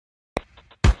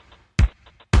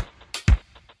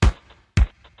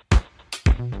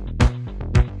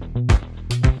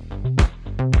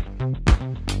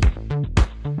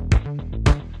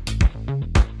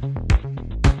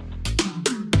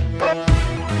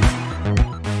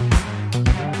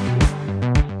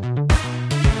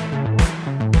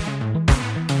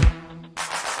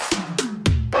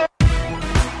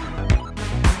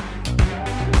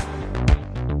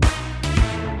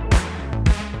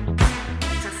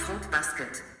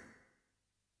basket.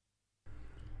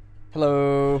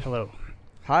 Hello. Hello.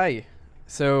 Hi.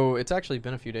 So it's actually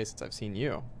been a few days since I've seen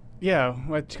you. Yeah,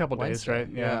 a couple days, Wednesday,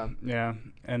 right? Yeah.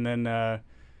 And then,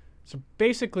 so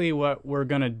basically what we're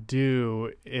going to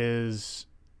do is,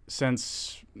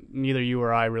 since neither you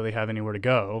or I really have anywhere to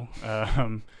go,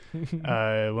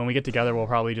 when we get together, we'll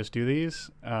probably just do these.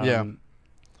 Yeah.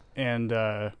 And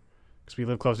because we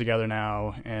live close together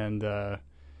now. And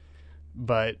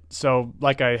but so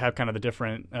like I have kind of the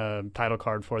different title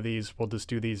card for these. We'll just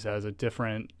do these as a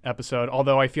different episode.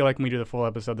 Although I feel like when we do the full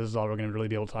episode, this is all we're going to really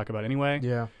be able to talk about anyway.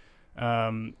 Yeah.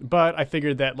 But I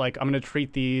figured that like I'm going to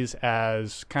treat these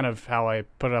as kind of how I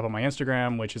put it up on my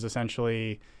Instagram, which is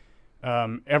essentially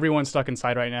everyone's stuck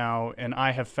inside right now. And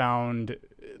I have found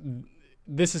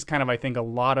this is kind of, I think, a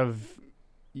lot of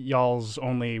y'all's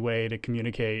only way to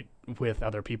communicate with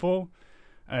other people.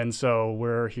 And so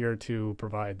we're here to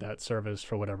provide that service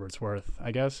for whatever it's worth,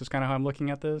 I guess, is kind of how I'm looking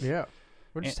at this. Yeah.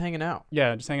 We're just hanging out.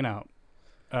 Yeah, just hanging out.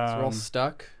 So we're all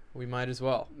stuck. We might as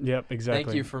well. Yep, exactly.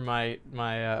 Thank you for my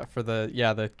for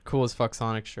the cool as fuck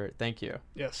Sonic shirt. Thank you.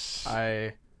 Yes.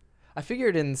 I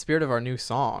figured in the spirit of our new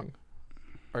song,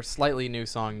 our slightly new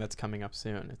song that's coming up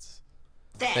soon. It's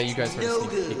that you guys heard a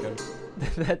sneak peek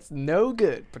of. That's no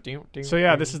good. So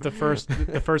yeah, this is the first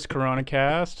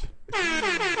CoronaCast.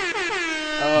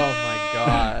 Oh my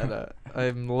god.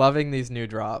 I'm loving these new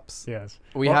drops. Yes.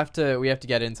 We have to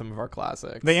get in some of our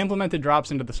classics. They implemented drops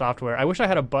into the software. I wish I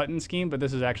had a button scheme, but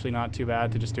this is actually not too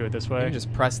bad to just do it this way. You can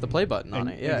just press the play button on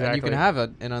it. Yeah, exactly. and you can have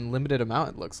an unlimited amount,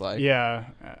 it looks like. Yeah.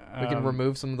 We can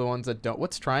remove some of the ones that don't.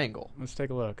 What's triangle? Let's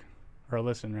take a look. Or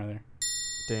listen, rather.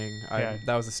 Ding. Yeah.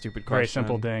 That was a stupid question. Very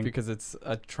simple ding. Because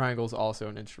a triangle is also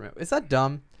an instrument. Is that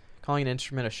dumb? Calling an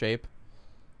instrument a shape?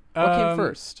 What came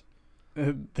first?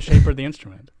 The shape or the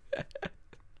instrument?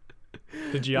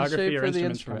 The geography or the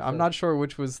instrument? I'm not sure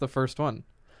which was the first one.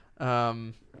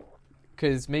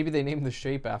 Because maybe they named the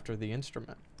shape after the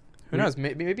instrument. Who knows?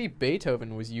 Maybe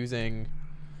Beethoven was using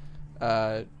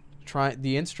the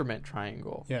instrument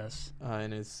triangle. Yes.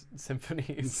 In his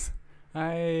symphonies.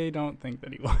 I don't think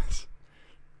that he was.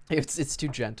 It's too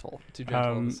gentle. Too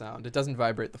gentle of a sound. It doesn't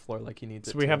vibrate the floor like he needs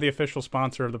it to. So we have the official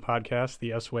sponsor of the podcast,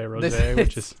 the S-Way Rosé,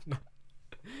 which is...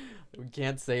 We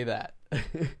can't say that.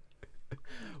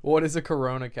 What is a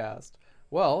CoronaCast?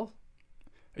 Well...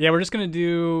 Yeah, we're just going to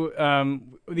do...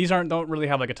 these don't really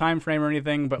have like a time frame or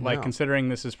anything, but like considering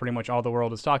this is pretty much all the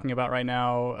world is talking about right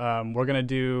now, we're going to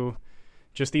do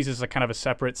just these as a kind of a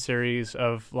separate series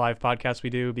of live podcasts we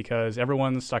do because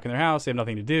everyone's stuck in their house. They have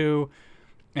nothing to do.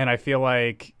 And I feel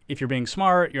like if you're being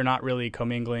smart, you're not really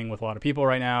commingling with a lot of people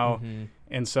right now. Mm-hmm.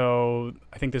 And so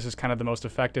I think this is kind of the most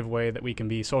effective way that we can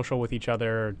be social with each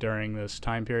other during this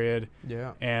time period.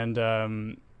 Yeah. And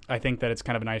I think that it's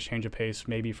kind of a nice change of pace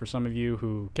maybe for some of you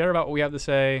who care about what we have to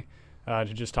say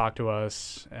to just talk to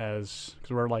us because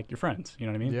we're like your friends. You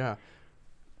know what I mean? Yeah.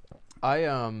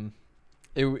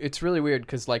 It's really weird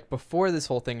because like before this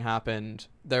whole thing happened,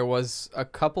 there was a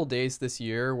couple days this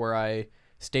year where I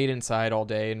stayed inside all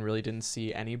day and really didn't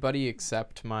see anybody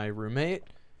except my roommate,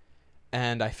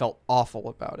 and I felt awful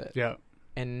about it. Yeah.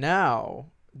 And now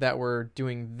that we're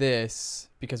doing this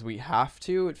because we have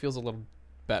to, it feels a little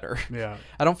better. Yeah.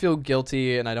 I don't feel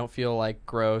guilty and I don't feel like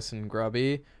gross and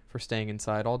grubby for staying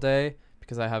inside all day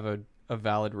because I have a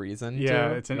valid reason.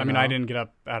 Yeah, I didn't get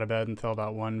up out of bed until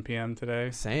about 1 p.m. today.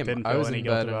 Same. Didn't I feel was any in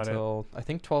guilt bed about until I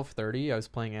think 12:30. I was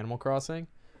playing Animal Crossing.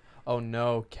 Oh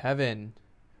no, Kevin.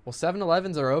 Well,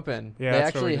 7-Elevens are open. Yeah, they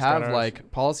that's where we actually just got have ours.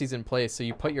 like policies in place. So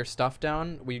you put your stuff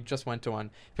down. We just went to one.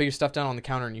 Put your stuff down on the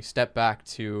counter and you step back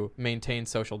to maintain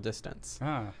social distance.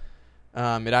 Ah.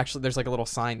 There's like a little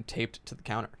sign taped to the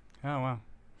counter. Oh wow.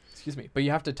 Excuse me, but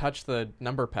you have to touch the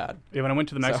number pad. Yeah, when I went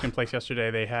to the Mexican place yesterday,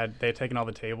 they had taken all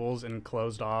the tables and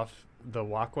closed off the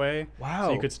walkway. Wow.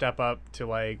 So you could step up to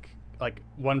like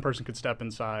one person could step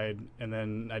inside, and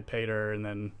then I'd paid her, and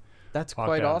then that's walked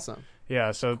quite out. awesome.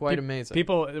 Yeah, so quite amazing.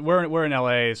 People, we're in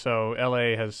LA, so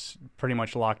LA has pretty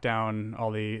much locked down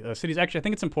all the cities. Actually, I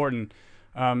think it's important.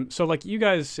 So like you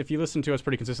guys, if you listen to us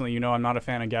pretty consistently, you know I'm not a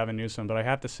fan of Gavin Newsom, but I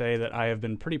have to say that I have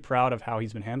been pretty proud of how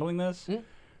he's been handling this. Did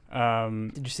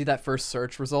you see that first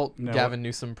search result? No. Gavin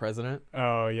Newsom president?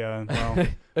 Oh yeah,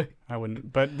 well, I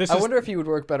wouldn't. But I wonder if he would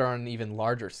work better on an even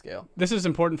larger scale. This is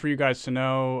important for you guys to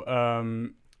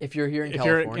know. If you're here in if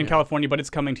California. you're in California, but it's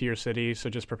coming to your city, so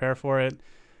just prepare for it.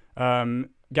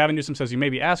 Gavin Newsom says, you may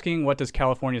be asking, what does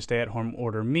California stay-at-home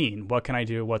order mean? What can I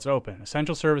do? What's open?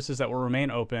 Essential services that will remain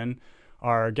open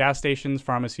are gas stations,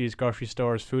 pharmacies, grocery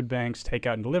stores, food banks,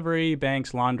 takeout and delivery,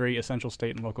 banks, laundry, essential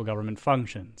state and local government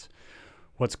functions.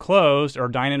 What's closed are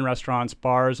dine-in restaurants,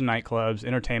 bars and nightclubs,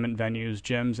 entertainment venues,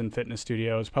 gyms and fitness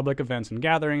studios, public events and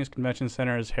gatherings, convention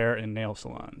centers, hair and nail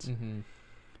salons.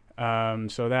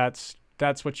 So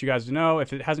that's what you guys know.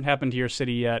 If it hasn't happened to your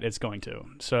city yet, it's going to.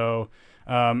 So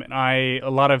a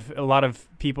lot of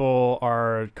people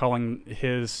are calling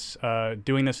his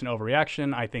doing this an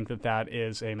overreaction. I think that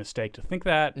is a mistake to think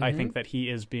that. I think that he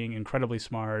is being incredibly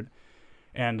smart,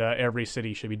 and every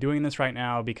city should be doing this right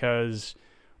now, because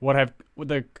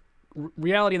the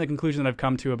reality and the conclusion that I've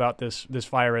come to about this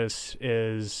virus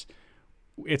is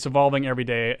it's evolving every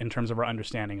day in terms of our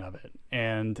understanding of it.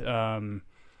 And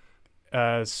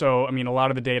so, I mean, a lot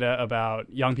of the data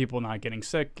about young people not getting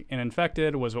sick and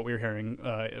infected was what we were hearing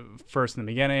first in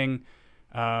the beginning.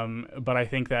 But I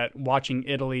think that watching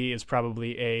Italy is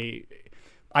probably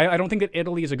I don't think that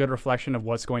Italy is a good reflection of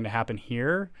what's going to happen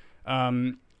here.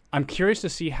 I'm curious to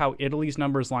see how Italy's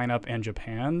numbers line up and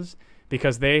Japan's,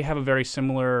 because they have a very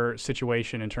similar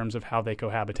situation in terms of how they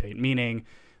cohabitate, meaning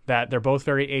that they're both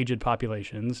very aged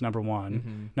populations, number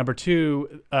one. Number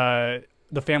two,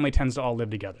 the family tends to all live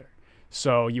together.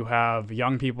 So you have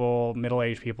young people,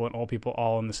 middle-aged people, and old people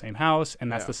all in the same house,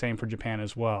 and that's the same for Japan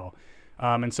as well.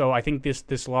 And so I think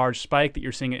this large spike that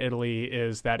you're seeing in Italy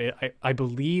is that I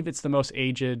believe it's the most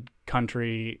aged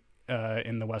country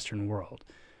in the Western world.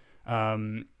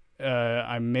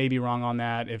 I may be wrong on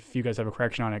that. If you guys have a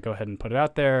correction on it, go ahead and put it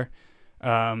out there.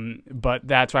 But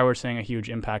that's why we're seeing a huge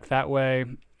impact that way,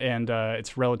 and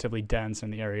it's relatively dense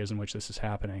in the areas in which this is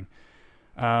happening.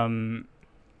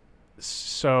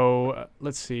 So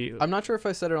let's see. I'm not sure if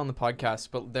I said it on the podcast,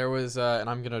 but there was, and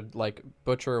I'm gonna like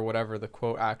butcher whatever the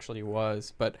quote actually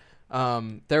was, but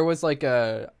there was like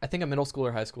I think a middle school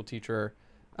or high school teacher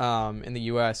in the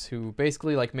U.S. who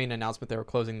basically like made an announcement they were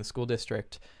closing the school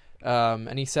district,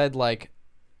 and he said like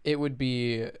it would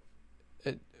be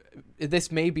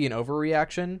this may be an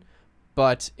overreaction,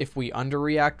 but if we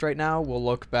underreact right now, we'll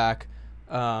look back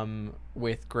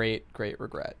with great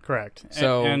regret. Correct.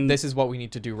 So and this is what we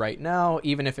need to do right now.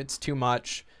 Even if it's too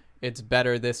much, it's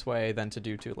better this way than to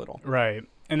do too little. Right.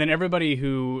 And then everybody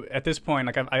who at this point,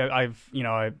 like I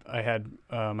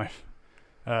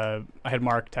had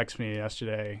Mark text me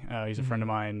yesterday. He's a friend of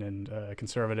mine and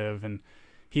conservative, and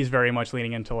he's very much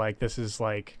leaning into like this is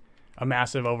like a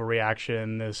massive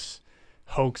overreaction, this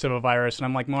hoax of a virus. And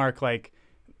I'm like, Mark, like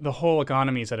the whole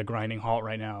economy is at a grinding halt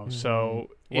right now.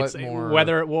 So it's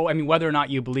whether or not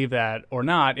you believe that or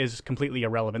not is completely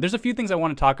irrelevant. There's a few things I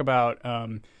want to talk about,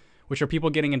 which are people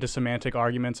getting into semantic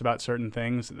arguments about certain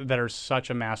things that are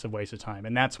such a massive waste of time,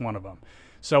 and that's one of them.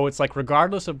 So it's like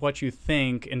regardless of what you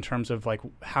think in terms of like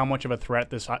how much of a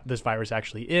threat this virus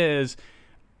actually is,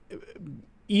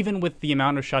 even with the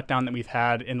amount of shutdown that we've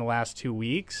had in the last 2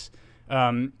 weeks,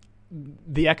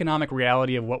 the economic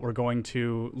reality of what we're going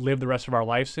to live the rest of our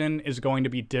lives in is going to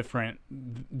be different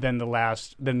than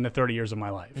the 30 years of my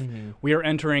life. We are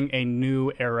entering a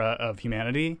new era of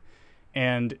humanity,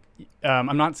 and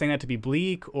I'm not saying that to be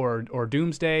bleak or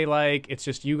doomsday like. It's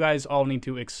just you guys all need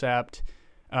to accept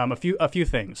a few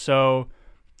things. So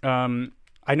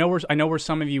I know where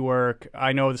some of you work.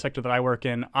 I know the sector that I work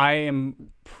in. I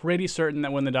am pretty certain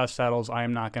that when the dust settles, I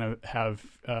am not going to have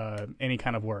any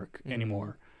kind of work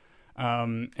anymore.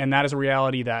 And that is a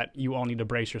reality that you all need to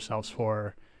brace yourselves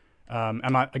for. I'm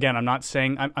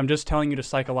just telling you to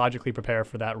psychologically prepare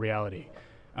for that reality.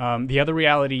 The other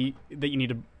reality that you need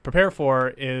to prepare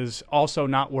for is also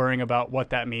not worrying about what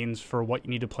that means for what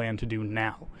you need to plan to do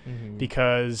now,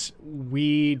 because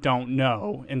we don't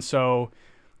know. And so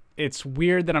it's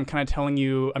weird that I'm telling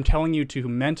you to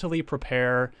mentally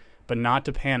prepare, but not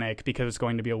to panic, because it's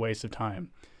going to be a waste of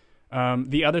time.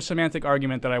 The other semantic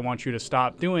argument that I want you to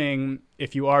stop doing,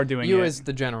 if you are doing you it, as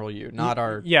the general you, not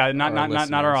our not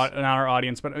our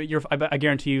audience, but I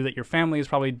guarantee you that your family is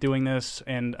probably doing this,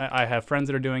 and I have friends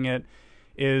that are doing it.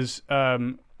 Is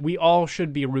we all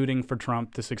should be rooting for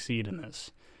Trump to succeed in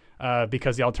this,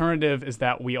 because the alternative is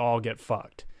that we all get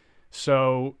fucked.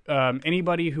 So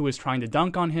anybody who is trying to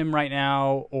dunk on him right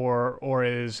now, or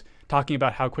is talking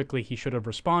about how quickly he should have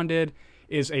responded,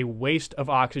 is a waste of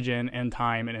oxygen and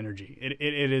time and energy.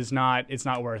 It's not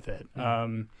worth it.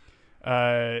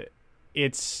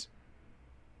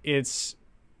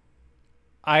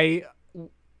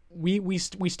 We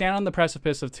stand on the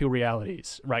precipice of two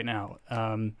realities right now.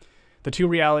 The two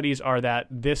realities are that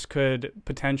this could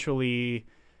potentially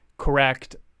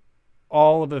correct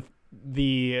all of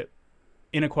the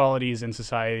inequalities in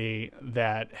society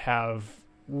that have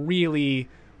really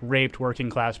raped working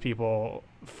class people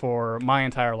for my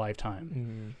entire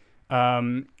lifetime.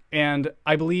 And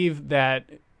I believe that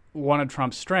one of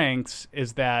Trump's strengths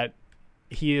is that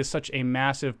he is such a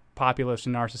massive populist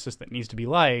and narcissist that needs to be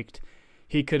liked,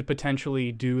 he could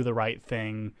potentially do the right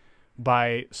thing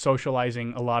by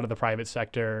socializing a lot of the private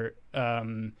sector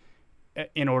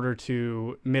in order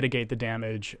to mitigate the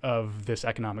damage of this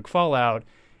economic fallout.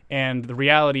 And the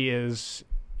reality is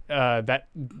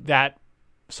that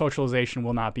socialization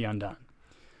will not be undone.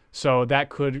 So that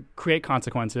could create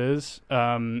consequences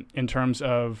in terms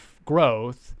of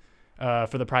growth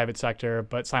for the private sector,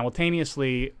 but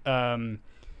simultaneously,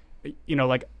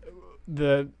 like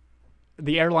the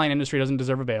airline industry doesn't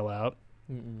deserve a bailout.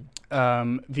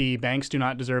 The banks do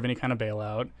not deserve any kind of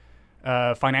bailout.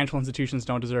 Financial institutions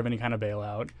don't deserve any kind of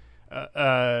bailout.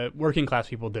 Working class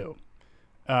people do.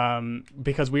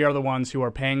 Because we are the ones who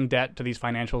are paying debt to these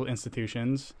financial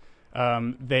institutions.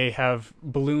 They have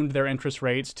ballooned their interest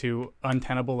rates to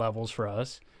untenable levels for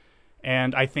us.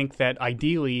 And I think that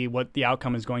ideally what the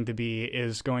outcome is going to be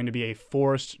a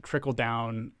forced trickle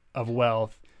down of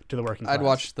wealth to the working class. I'd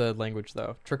watch the language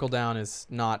though. Trickle down is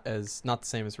not the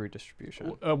same as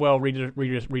redistribution.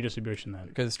 Redistribution then.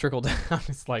 Because trickle down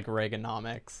is like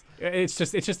Reaganomics. It's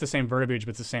just the same verbiage,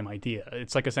 but it's the same idea.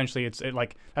 It's like essentially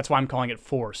that's why I'm calling it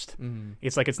forced.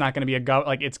 It's like it's not going to be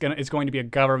it's going to be a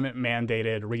government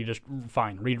mandated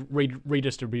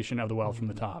redistribution of the wealth from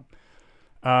the top.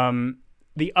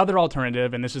 The other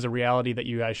alternative, and this is a reality that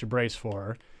you guys should brace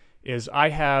for, is I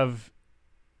have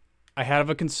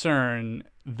a concern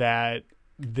that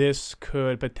this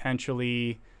could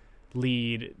potentially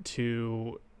lead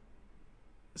to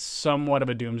somewhat of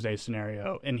a doomsday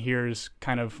scenario. And here's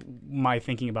kind of my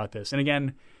thinking about this. And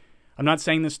again, I'm not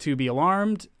saying this to be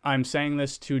alarmed. I'm saying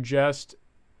this to just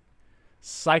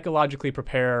psychologically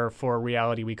prepare for a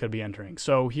reality we could be entering.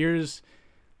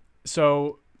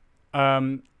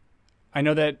 I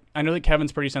know that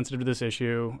Kevin's pretty sensitive to this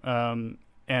issue.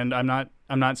 And I'm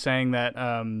not saying that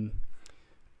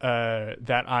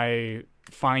that I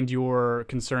find your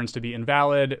concerns to be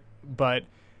invalid, but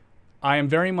I am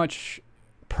very much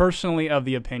personally of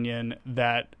the opinion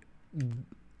that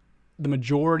the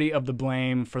majority of the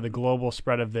blame for the global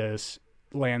spread of this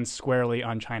lands squarely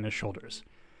on China's shoulders.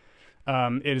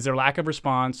 It is their lack of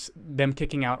response, them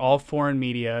kicking out all foreign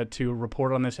media to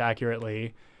report on this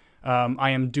accurately.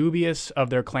 I am dubious of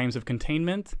their claims of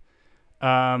containment.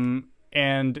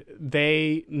 And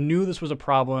they knew this was a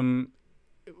problem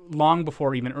long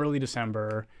before even early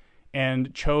December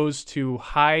and chose to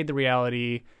hide the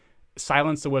reality,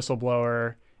 silence the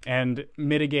whistleblower, and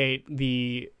mitigate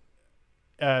the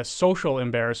social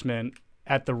embarrassment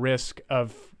at the risk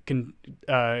of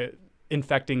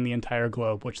infecting the entire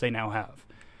globe, which they now have.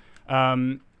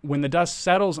 When the dust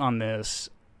settles on this,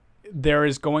 there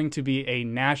is going to be a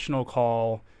national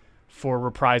call for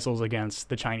reprisals against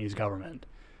the Chinese government.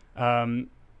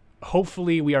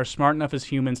 Hopefully we are smart enough as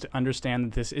humans to understand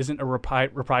that this isn't a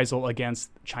reprisal against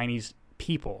Chinese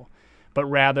people, but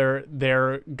rather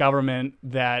their government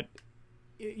that,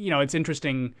 it's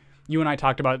interesting. You and I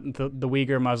talked about the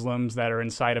Uyghur Muslims that are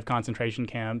inside of concentration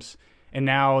camps. And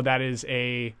now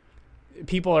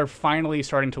people are finally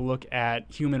starting to look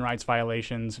at human rights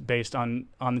violations based on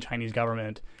the Chinese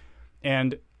government.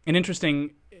 And in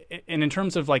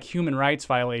terms of like human rights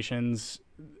violations,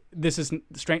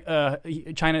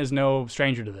 China is no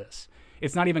stranger to this.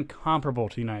 It's not even comparable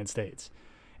to the United States.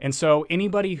 And so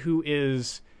anybody who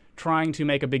is trying to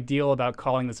make a big deal about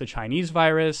calling this a Chinese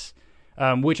virus,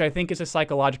 which I think is a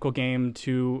psychological game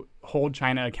to hold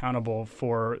China accountable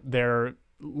for their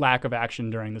lack of action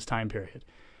during this time period.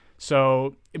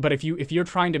 So, but if you're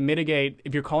trying to mitigate,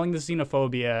 if you're calling this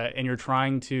xenophobia and you're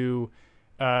trying to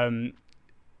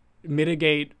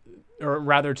mitigate, or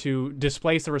rather to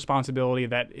displace the responsibility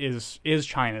that is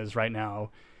China's right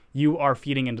now, you are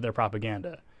feeding into their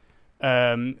propaganda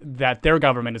that their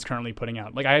government is currently putting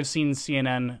out. Like I have seen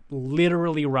CNN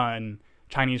literally run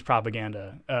Chinese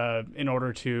propaganda in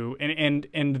order to,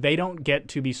 and they don't get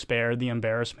to be spared the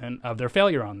embarrassment of their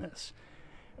failure on this.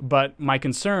 But my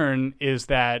concern is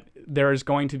that there is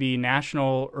going to be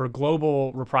national or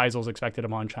global reprisals expected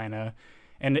upon China,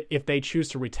 and if they choose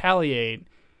to retaliate,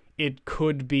 it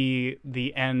could be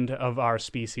the end of our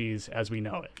species as we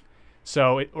know it.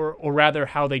 So, or rather,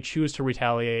 how they choose to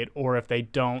retaliate, or if they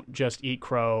don't just eat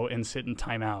crow and sit in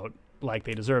timeout like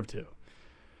they deserve to.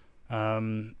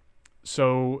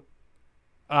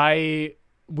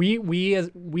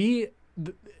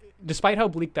 Despite how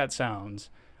bleak that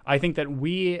sounds, I think that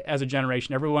we as a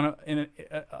generation, everyone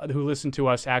who listened to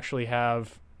us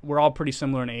we're all pretty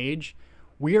similar in age.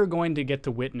 We are going to get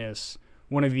to witness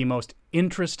one of the most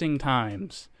interesting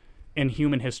times in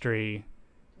human history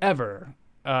ever,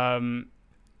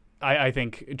 I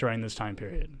think, during this time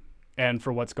period and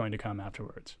for what's going to come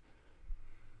afterwards.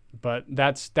 But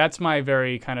that's my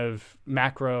very kind of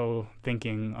macro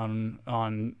thinking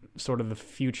on sort of the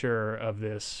future of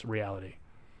this reality.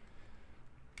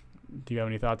 Do you have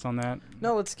any thoughts on that?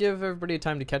 No, let's give everybody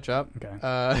time to catch up.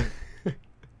 Okay.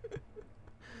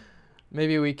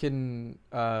 Maybe we can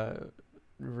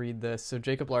read this. So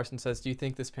Jacob Larson says, do you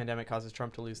think this pandemic causes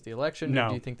Trump to lose the election? No. Or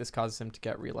do you think this causes him to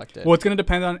get reelected? Well, it's going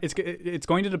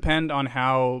to depend on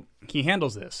how he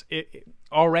handles this.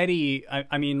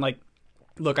 I mean, like,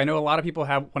 look, I know a lot of people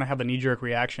want to have the knee-jerk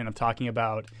reaction of talking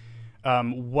about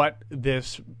what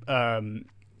this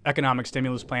economic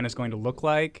stimulus plan is going to look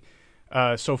like.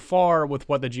 So far, with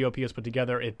what the GOP has put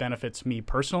together, it benefits me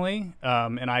personally,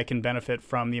 and I can benefit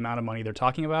from the amount of money they're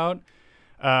talking about.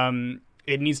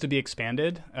 It needs to be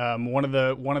expanded. One of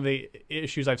the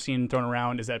issues I've seen thrown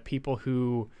around is that people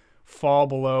who fall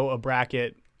below a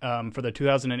bracket for the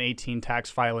 2018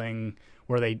 tax filing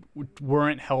where they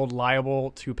weren't held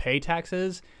liable to pay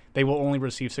taxes, they will only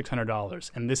receive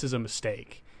 $600, and this is a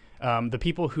mistake. The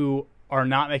people who are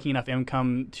not making enough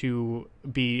income to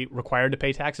be required to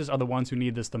pay taxes are the ones who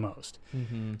need this the most.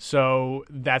 Mm-hmm. So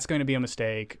that's going to be a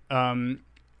mistake.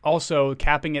 Also,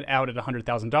 capping it out at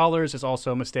 $100,000 is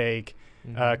also a mistake,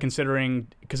 considering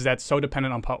because that's so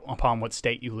dependent upon what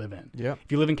state you live in. Yeah.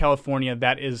 If you live in California,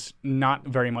 that is not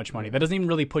very much money. That doesn't even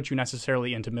really put you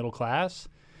necessarily into middle class.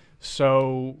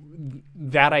 So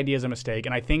that idea is a mistake,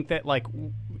 and I think that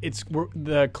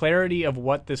the clarity of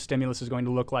what this stimulus is going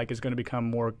to look like is going to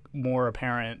become more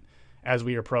apparent as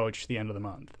we approach the end of the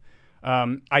month.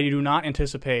 I do not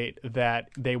anticipate that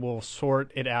they will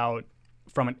sort it out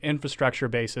from an infrastructure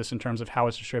basis in terms of how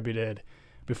it's distributed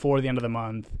before the end of the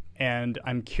month, and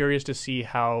I'm curious to see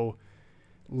how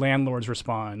landlords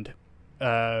respond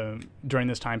during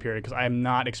this time period, because I'm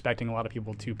not expecting a lot of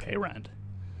people to pay rent.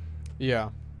 Yeah.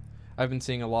 I've been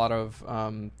seeing a lot of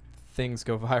things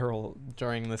go viral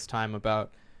during this time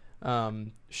about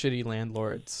shitty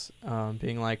landlords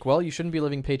being like, well, you shouldn't be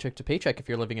living paycheck to paycheck if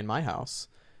you're living in my house.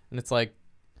 And it's like,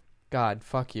 God,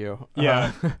 fuck you.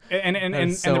 Yeah.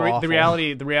 And so the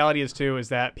reality is too, is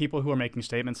that people who are making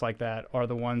statements like that are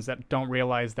the ones that don't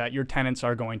realize that your tenants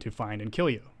are going to find and kill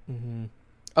you. Mm-hmm.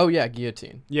 Oh yeah,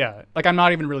 guillotine. Yeah. Like, I'm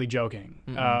not even really joking.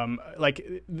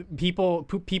 Mm-hmm.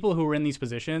 People who are in these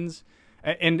positions,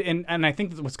 and I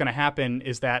think that what's going to happen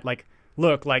is that,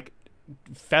 look,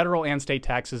 federal and state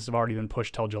taxes have already been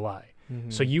pushed till July.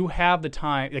 Mm-hmm. So you have the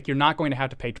time, you're not going to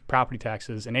have to pay property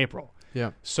taxes in April.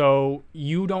 Yeah. So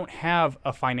you don't have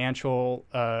a financial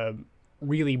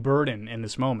really burden in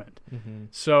this moment. Mm-hmm.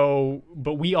 So,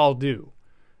 but we all do.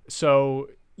 So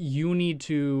you need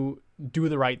to do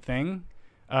the right thing.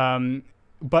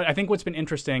 But I think what's been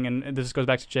interesting, and this goes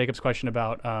back to Jacob's question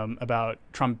about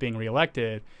Trump being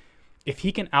reelected, if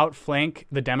he can outflank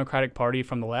the Democratic Party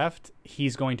from the left,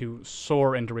 he's going to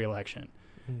soar into reelection.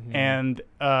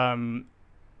 Mm-hmm.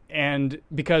 And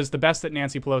because the best that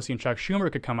Nancy Pelosi and Chuck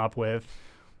Schumer could come up with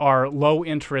are low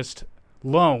interest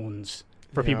loans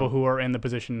for people who are in the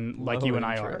position like you and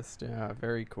I are. Yeah,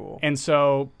 very cool. And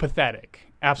so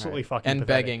pathetic, absolutely fucking and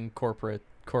pathetic. Begging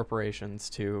corporations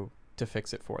to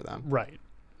fix it for them. Right.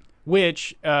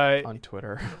 Which on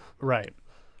Twitter. Right.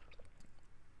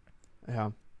 Yeah.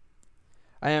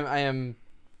 I am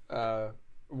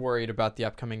worried about the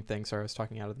upcoming thing. Sorry, I was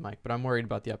talking out of the mic, but I'm worried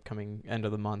about the upcoming end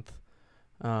of the month.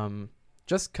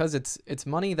 Just because it's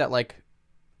money that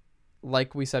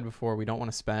like we said before, we don't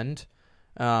want to spend.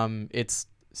 It's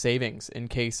savings in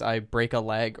case I break a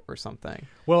leg or something.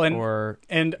 Well, the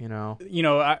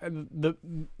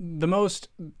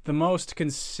most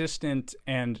consistent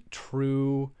and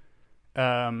true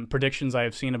predictions I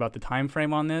have seen about the time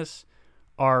frame on this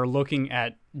are looking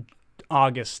at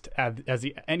August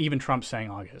and even Trump saying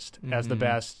August as the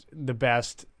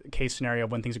best case scenario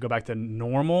of when things would go back to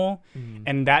normal,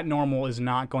 and that normal is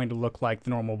not going to look like the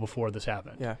normal before this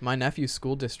happened. Yeah, my nephew's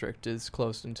school district is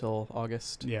closed until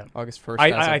August. Yeah, August 1st.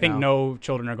 I think no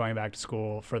children are going back to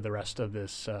school for the rest of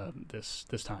this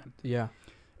time. Yeah.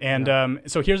 And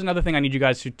so here's another thing I need you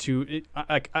guys to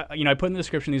I put in the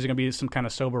description, these are going to be some kind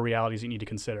of sober realities you need to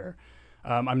consider.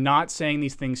 I'm not saying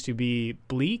these things to be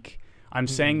bleak. I'm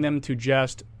saying them to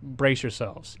just brace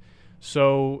yourselves.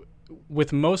 So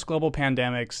with most global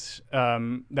pandemics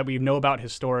that we know about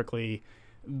historically,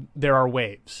 there are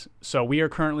waves. So we are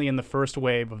currently in the first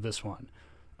wave of this one.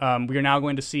 We are now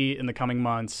going to see in the coming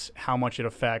months how much it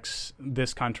affects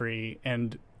this country.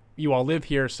 And you all live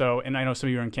here, and I know some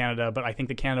of you are in Canada, but I think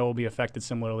that Canada will be affected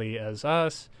similarly as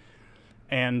us.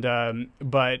 And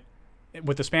but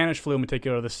with the Spanish flu in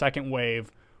particular, the second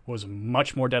wave was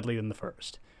much more deadly than the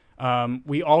first.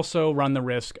 We also run the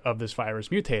risk of this virus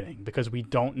mutating because we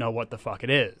don't know what the fuck it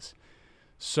is.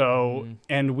 So,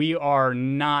 and we are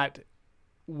not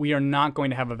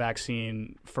going to have a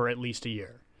vaccine for at least a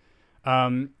year.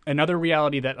 Another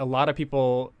reality that a lot of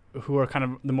people who are kind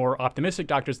of the more optimistic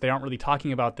doctors, they aren't really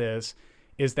talking about this,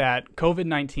 is that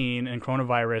COVID-19 and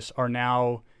coronavirus are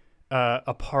now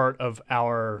a part of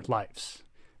our lives.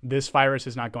 This virus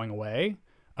is not going away.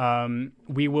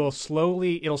 It'll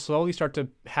slowly start to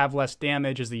have less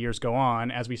damage as the years go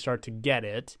on, as we start to get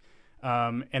it.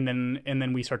 And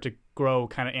then we start to grow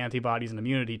kind of antibodies and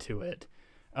immunity to it.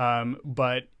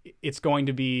 But it's going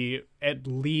to be at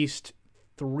least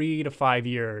 3 to 5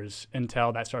 years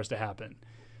until that starts to happen.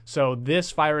 So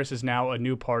this virus is now a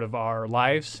new part of our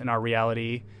lives and our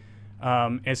reality.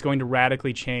 It's going to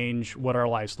radically change what our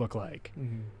lives look like.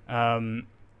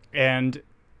 And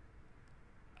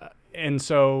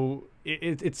so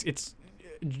it's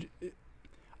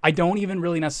I don't even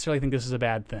really necessarily think this is a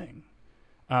bad thing.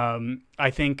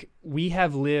 I think we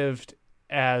have lived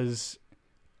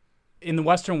in the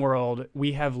Western world,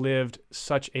 we have lived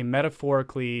such a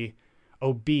metaphorically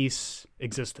obese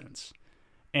existence,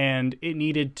 and it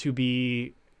needed to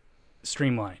be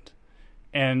streamlined.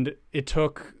 And it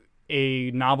took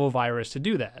a novel virus to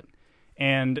do that.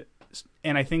 And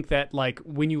I think that, like,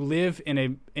 when you live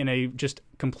in a just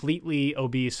completely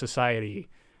obese society,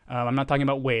 I'm not talking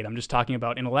about weight, I'm just talking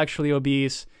about intellectually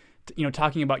obese,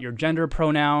 talking about your gender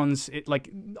pronouns,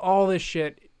 all this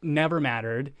shit never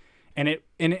mattered. And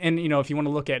if you want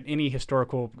to look at any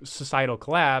historical societal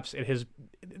collapse,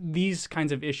 these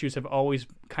kinds of issues have always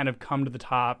kind of come to the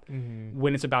top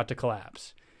when it's about to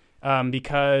collapse.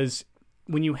 Because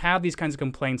when you have these kinds of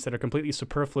complaints that are completely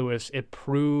superfluous, it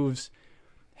proves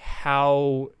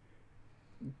how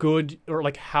good or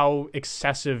how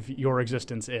excessive your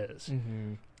existence is.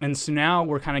 And so now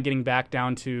we're kind of getting back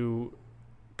down to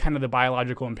kind of the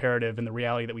biological imperative and the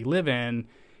reality that we live in.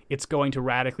 It's going to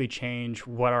radically change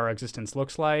what our existence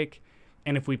looks like.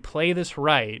 And if we play this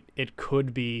right, it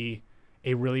could be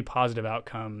a really positive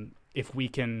outcome if we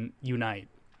can unite.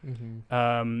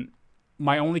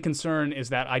 My only concern is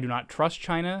that I do not trust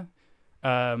China.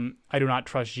 I do not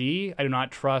trust Xi. I do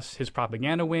not trust his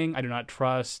propaganda wing. I do not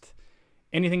trust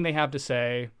anything they have to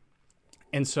say.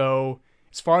 And so,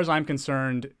 as far as I'm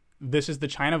concerned, this is the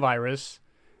China virus.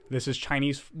 This is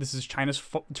China's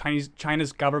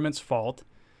government's fault.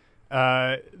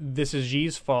 This is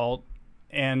Xi's fault.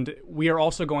 And we are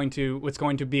also it's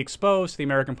going to be exposed to the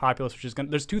American populace,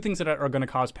 there's two things that are going to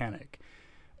cause panic.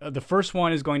 The first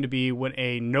one is going to be when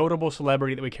a notable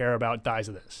celebrity that we care about dies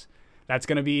of this. That's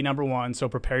going to be number one, so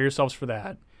prepare yourselves for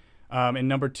that. And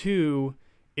number two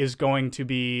is going to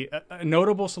be a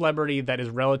notable celebrity that is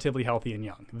relatively healthy and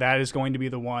young. That is going to be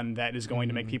the one that is going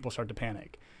to make people start to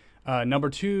panic. Number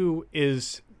two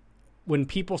is when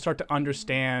people start to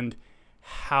understand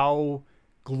how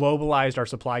globalized our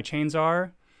supply chains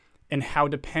are and how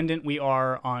dependent we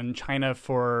are on China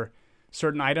for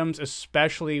certain items,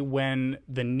 especially when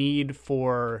the need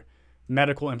for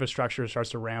medical infrastructure starts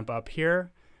to ramp up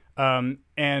here.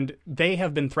 And they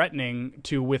have been threatening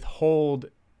to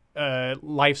withhold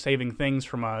life-saving things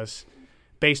from us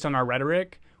based on our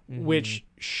rhetoric, which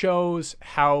shows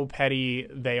how petty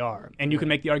they are. And you can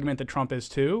make the argument that Trump is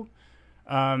too,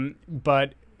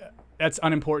 but that's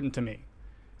unimportant to me.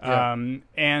 Yeah.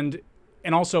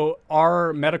 And also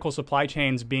our medical supply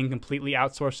chains being completely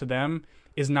outsourced to them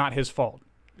is not his fault.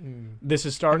 This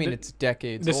has started. It's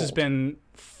decades. This has been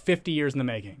 50 years in the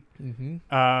making.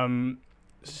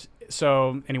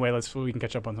 So anyway, we can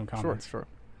catch up on some comments. Sure.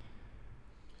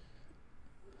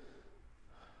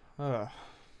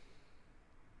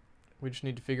 We just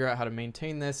need to figure out how to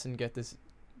maintain this and get this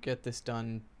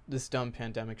done. This dumb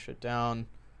pandemic shit down.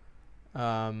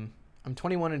 I'm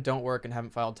 21 and don't work and haven't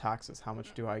filed taxes. How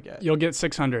much do I get? You'll get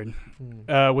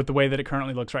 $600 with the way that it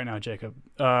currently looks right now, Jacob,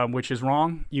 which is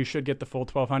wrong. You should get the full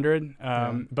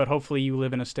 $1,200, but hopefully you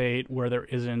live in a state where there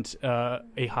isn't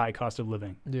a high cost of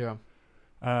living. Yeah.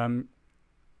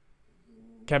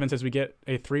 Kevin says we get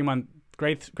a 3-month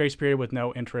grace period with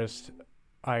no interest.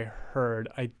 I heard.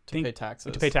 I think pay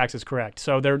taxes. To pay taxes, correct.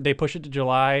 So they push it to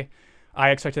July. I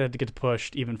expected that to get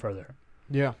pushed even further.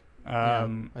 Yeah. I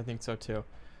think so too.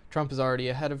 Trump is already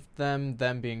ahead of them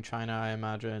being China, I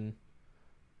imagine.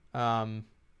 Trump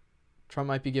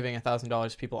might be giving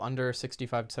 $1,000 to people under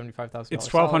 $65,000 to $75,000. It's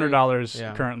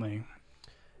 $1,200 currently.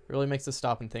 It really makes us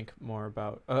stop and think more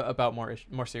about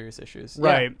more serious issues.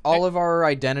 Right. Yeah, all of our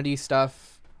identity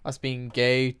stuff, us being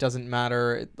gay, doesn't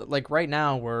matter. Like right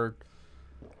now, we're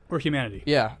humanity.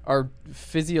 Yeah, our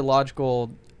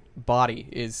physiological body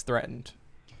is threatened.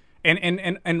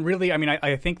 And really, I mean,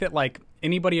 I think that like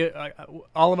anybody,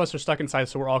 all of us are stuck inside,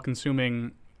 so we're all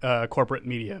consuming corporate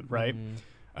media, right?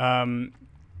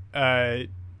 I've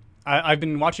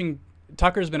been watching.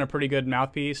 Tucker's been a pretty good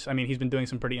mouthpiece. I mean, he's been doing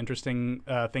some pretty interesting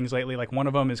things lately. Like one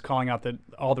of them is calling out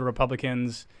all the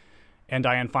Republicans and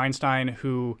Dianne Feinstein,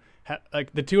 who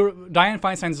like the two. Dianne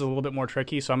Feinstein is a little bit more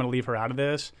tricky, so I'm going to leave her out of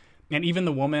this. And even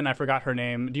the woman, I forgot her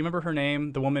name. Do you remember her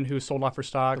name? The woman who sold off her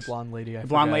stocks? The blonde lady. The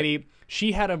blonde lady.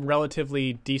 She had a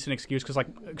relatively decent excuse because, like,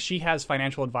 she has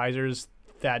financial advisors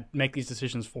that make these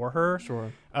decisions for her.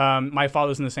 Sure. My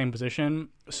father's in the same position,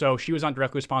 so she was not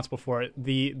directly responsible for it.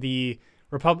 The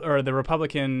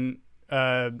Republican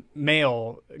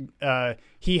male,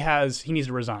 he needs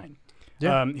to resign.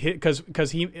 Yeah.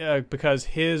 Because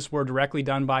his were directly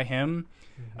done by him,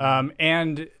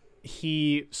 and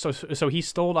he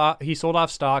sold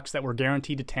off stocks that were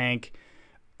guaranteed to tank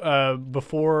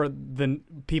before the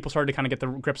people started to kind of get the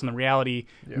grips on the reality.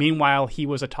 Yeah. Meanwhile, he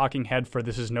was a talking head for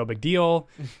this is no big deal,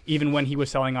 even when he was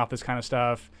selling off this kind of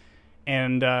stuff,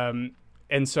 and I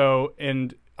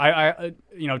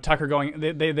Tucker going.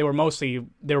 They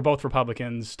were both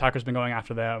Republicans. Tucker's been going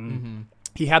after them. Mm-hmm.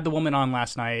 He had the woman on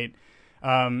last night.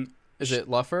 Is it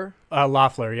Loeffler?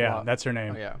 Loeffler, yeah, that's her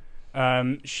name. Oh, yeah.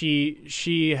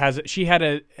 She had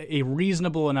a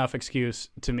reasonable enough excuse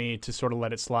to me to sort of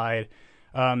let it slide.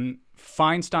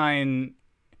 Feinstein,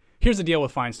 here's the deal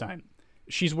with Feinstein.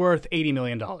 She's worth $80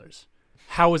 million.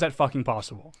 How is that fucking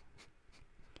possible?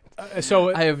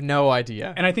 So I have no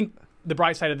idea. And I think the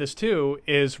bright side of this too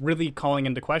is really calling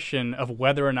into question of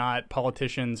whether or not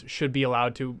politicians should be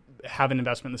allowed to have an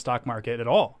investment in the stock market at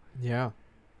all. Yeah.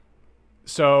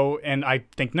 So, and I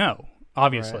think no,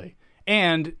 obviously. Right.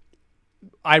 And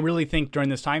I really think during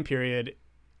this time period,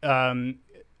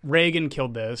 Reagan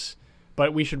killed this,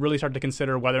 but we should really start to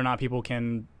consider whether or not people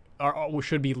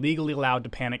should be legally allowed to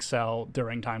panic sell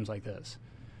during times like this.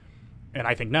 And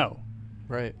I think no.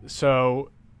 Right. So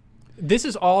this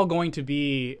is all going to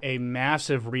be a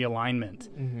massive realignment.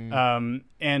 Mm-hmm.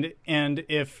 And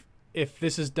if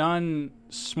this is done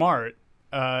smart,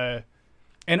 and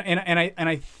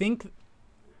I think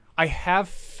I have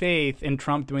faith in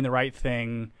Trump doing the right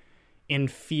thing in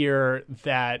fear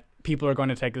that people are going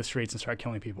to take to the streets and start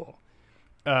killing people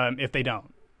if they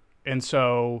don't. And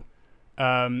so,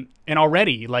 and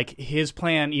already, like, his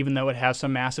plan, even though it has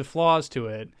some massive flaws to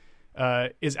it,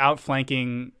 is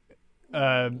outflanking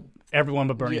everyone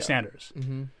but Bernie Sanders.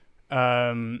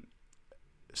 Mm-hmm.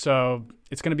 So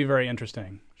it's going to be very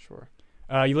interesting. Sure.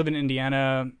 You live in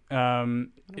Indiana.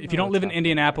 If you don't live in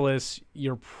Indianapolis,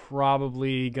 you're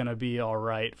probably going to be all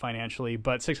right financially.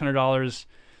 But $600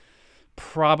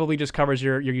 probably just covers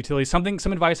your utilities. Some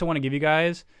advice I want to give you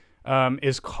guys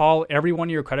is call every one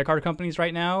of your credit card companies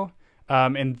right now,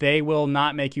 and they will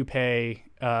not make you pay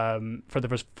for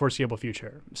the foreseeable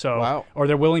future. So, wow. Or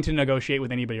they're willing to negotiate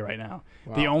with anybody right now.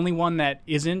 Wow. The only one that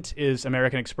isn't is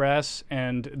American Express,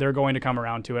 and they're going to come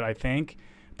around to it, I think.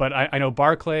 But I know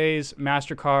Barclays,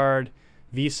 MasterCard,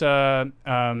 Visa,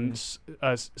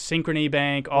 Synchrony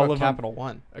Bank, all of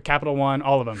them. Capital One,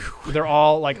 all of them. They're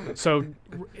all like, so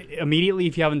immediately,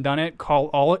 if you haven't done it,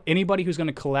 call anybody who's going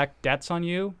to collect debts on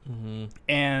you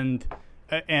and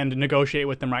negotiate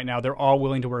with them right now. They're all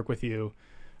willing to work with you,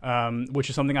 which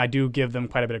is something I do give them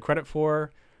quite a bit of credit for.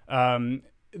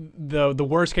 The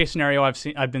worst case scenario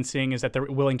I've been seeing is that they're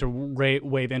willing to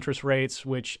waive interest rates,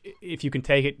 which if you can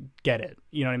take it, get it.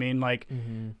 You know what I mean? Like,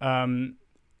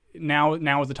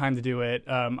 now is the time to do it.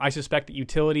 I suspect that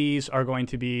utilities are going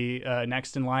to be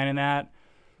next in line in that.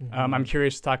 I'm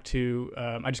curious to talk to.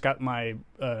 I just got my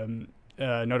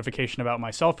notification about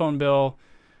my cell phone bill.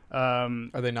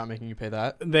 Are they not making you pay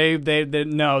that? They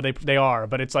are,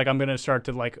 but it's like I'm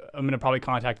gonna probably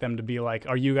contact them to be like,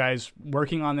 are you guys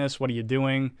working on this? What are you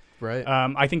doing? Right.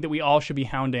 I think that we all should be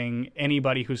hounding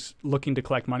anybody who's looking to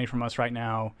collect money from us right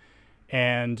now,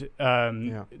 and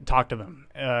talk to them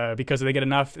because they get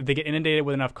inundated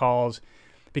with enough calls.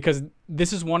 Because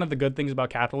this is one of the good things about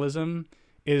capitalism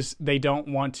is they don't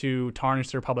want to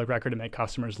tarnish their public record and make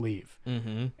customers leave.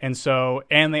 Mm-hmm.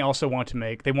 And they also want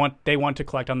to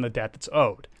collect on the debt that's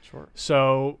owed. Sure.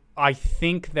 So I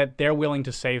think that they're willing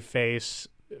to save face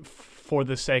for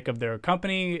the sake of their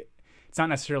company. It's not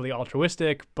necessarily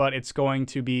altruistic, but it's going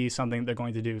to be something they're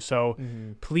going to do. So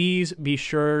please be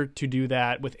sure to do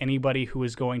that with anybody who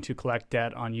is going to collect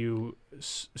debt on you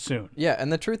soon. Yeah,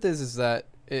 and the truth is that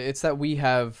it's that we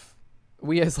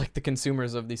as like the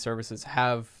consumers of these services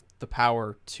have the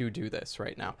power to do this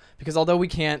right now. Because although we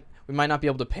might not be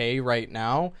able to pay right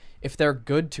now, if they're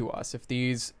good to us, if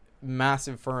these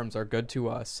massive firms are good to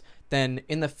us, then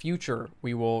in the future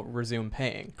we will resume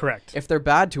paying. Correct. If they're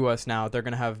bad to us now, they're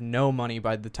going to have no money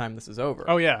by the time this is over.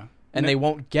 Oh yeah. and they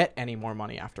won't get any more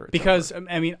money after it's because over.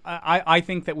 I mean, I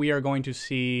think that we are going to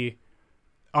see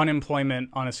unemployment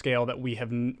on a scale that we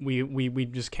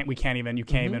can't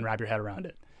even wrap your head around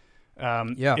it.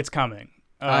 It's coming.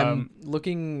 I'm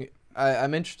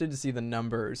interested to see the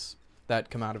numbers that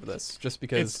come out of this, just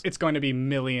because it's going to be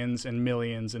millions and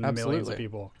millions and millions of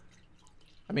people.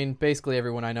 I mean, basically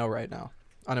everyone I know right now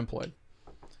unemployed.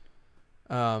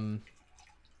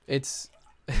 It's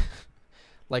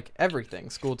like everything.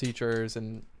 School teachers,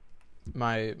 and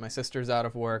my sister's out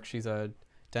of work. She's a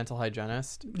dental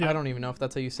hygienist. Yeah. I don't even know if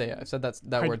that's how you say it. I've said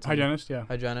that word. Hygienist, yeah.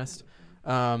 Hygienist.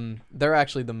 They're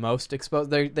actually the most exposed.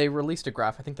 They released a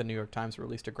graph. I think the New York Times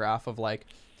released a graph of like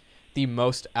the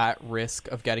most at risk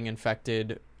of getting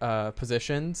infected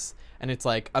positions, and it's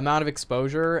like amount of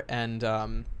exposure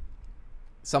and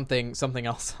something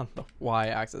else on the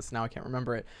y-axis. Now I can't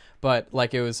remember it, but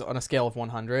like it was on a scale of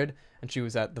 100, and she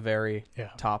was at the very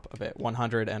top of it,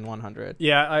 100 and 100.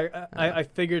 Yeah, I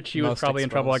figured she was probably exposed. in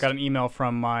trouble. I got an email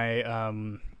from my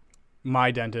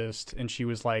my dentist, and she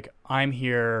was like, "I'm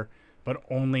here, but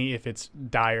only if it's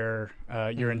dire.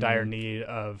 You're in dire need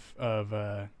of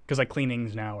because like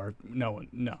cleanings now are no.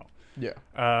 Yeah.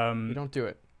 You don't do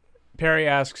it." Perry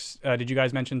asks, "Did you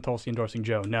guys mention Tulsi endorsing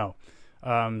Joe?" No.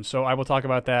 So I will talk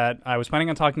about that. I was planning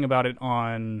on talking about it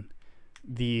on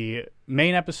the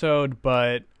main episode,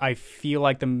 but I feel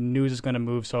like the news is going to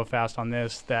move so fast on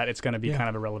this that it's going to be kind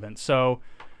of irrelevant. So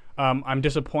I'm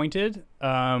disappointed.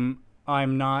 I'm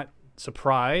not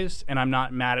surprised, and I'm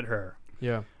not mad at her.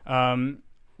 Yeah.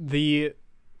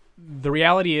 The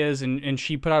reality is, and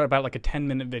she put out about like a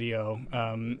 10-minute video.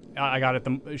 I got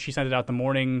it. She sent it out the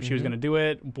morning she was going to do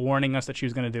it, warning us that she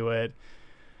was going to do it.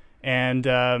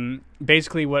 And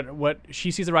basically what she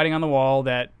sees the writing on the wall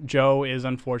that Joe is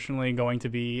unfortunately going to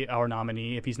be our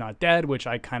nominee if he's not dead, which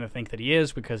I kind of think that he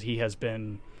is, because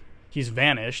he's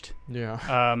vanished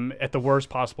at the worst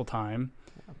possible time.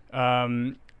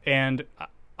 And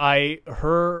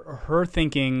her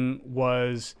thinking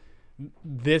was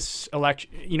this election,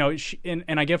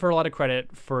 and I give her a lot of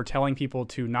credit for telling people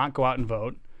to not go out and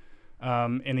vote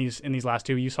in these last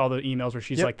two. You saw the emails where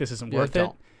she's like, this isn't worth it.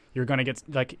 You're going to get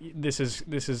like this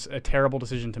is a terrible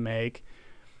decision to make.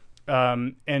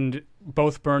 And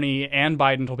both Bernie and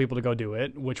Biden told people to go do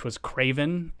it, which was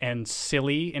craven and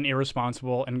silly and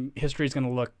irresponsible. And history is going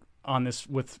to look on this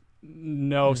with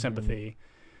no sympathy.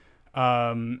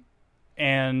 And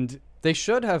they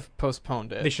should have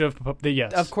postponed it. They should have.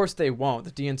 Yes. Of course they won't.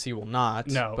 The DNC will not.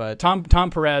 No. But Tom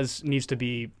Perez needs to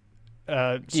be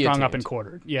strung up and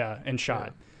quartered. Yeah, and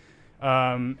shot.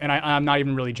 And I'm not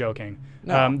even really joking.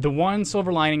 No. The one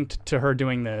silver lining to her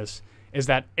doing this is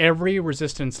that every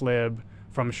resistance lib,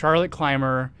 from Charlotte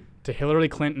Clymer to Hillary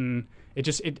Clinton,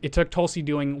 it took Tulsi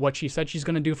doing what she said she's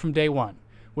going to do from day one,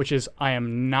 which is, I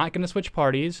am not going to switch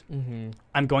parties.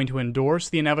 I'm going to endorse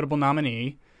the inevitable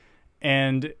nominee,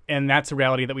 and that's the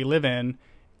reality that we live in.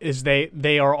 Is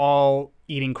they are all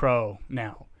eating crow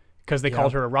now because they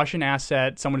called her a Russian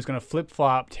asset, someone who's going to flip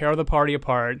flop, tear the party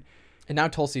apart. And now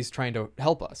Tulsi's trying to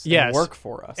help us and work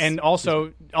for us. And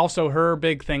also her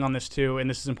big thing on this too, and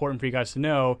this is important for you guys to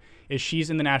know, is she's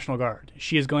in the National Guard.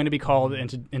 She is going to be called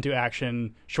into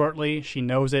action shortly. She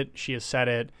knows it. She has said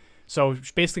it. So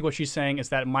basically what she's saying is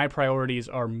that my priorities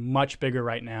are much bigger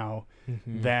right now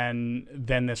than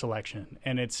this election.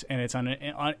 And it's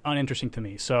uninteresting to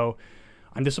me. So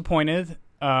I'm disappointed.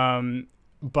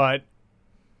 But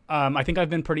I think I've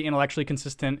been pretty intellectually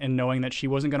consistent in knowing that she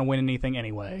wasn't going to win anything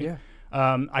anyway. Yeah.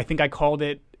 I think I called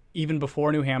it even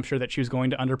before New Hampshire that she was going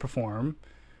to underperform,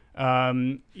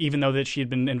 even though that she had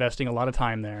been investing a lot of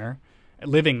time there,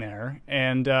 living there.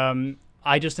 And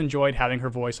I just enjoyed having her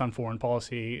voice on foreign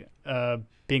policy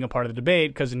being a part of the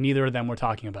debate because neither of them were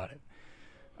talking about it.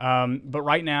 But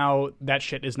right now, that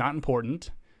shit is not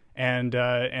important, and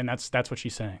that's what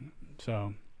she's saying.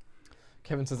 So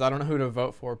Kevin says, I don't know who to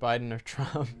vote for, Biden or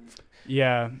Trump.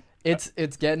 Yeah.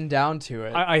 It's getting down to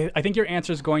it. I think your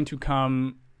answer is going to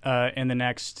come in the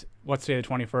next, let's say the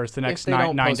 21st, the next 9 days.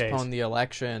 If they don't postpone the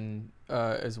election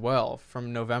as well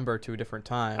from November to a different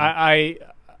time.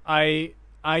 I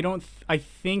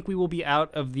think we will be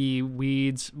out of the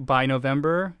weeds by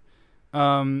November.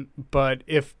 But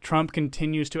if Trump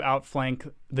continues to outflank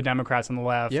the Democrats on the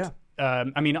left,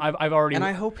 I mean, I've already, and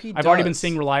I hope he I've already been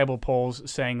seeing reliable polls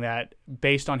saying that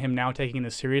based on him now taking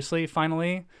this seriously,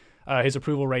 finally, his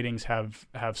approval ratings have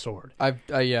soared. I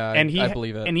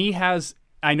believe it. And he has.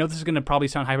 I know this is going to probably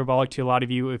sound hyperbolic to a lot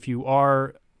of you if you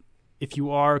are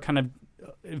kind of,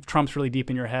 if Trump's really deep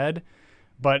in your head,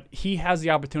 but he has the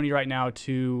opportunity right now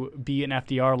to be an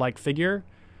FDR-like figure.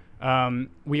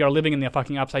 We are living in the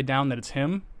fucking upside down that it's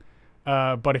him.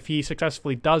 But if he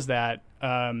successfully does that,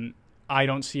 I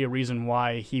don't see a reason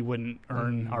why he wouldn't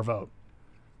earn our vote.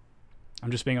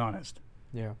 I'm just being honest.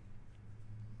 Yeah.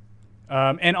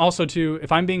 And also, too,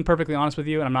 if I'm being perfectly honest with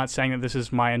you, and I'm not saying that this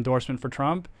is my endorsement for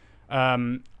Trump,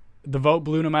 the vote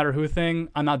blue no matter who thing,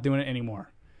 I'm not doing it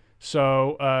anymore.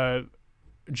 So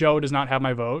Joe does not have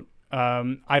my vote.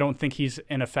 I don't think he's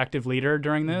an effective leader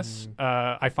during this.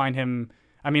 I find him.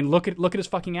 I mean, look at his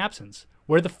fucking absence.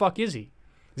 Where the fuck is he?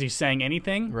 Is he saying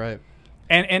anything? Right.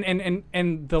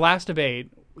 And the last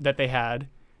debate that they had,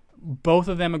 both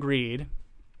of them agreed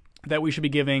that we should be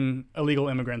giving illegal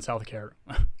immigrants health care.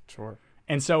 Sure.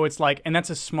 And so it's like, and that's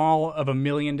a small of a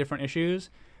million different issues,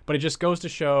 but it just goes to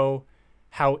show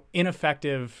how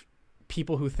ineffective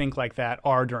people who think like that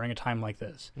are during a time like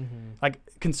this.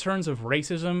 Like concerns of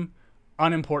racism,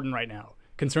 unimportant right now.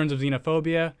 Concerns of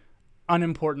xenophobia,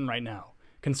 unimportant right now.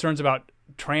 Concerns about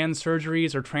trans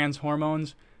surgeries or trans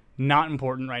hormones, not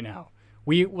important right now.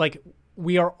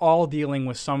 We are all dealing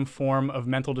with some form of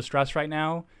mental distress right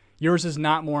now. Yours is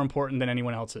not more important than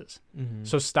anyone else's.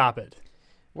 So stop it.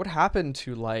 What happened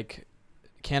to like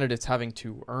candidates having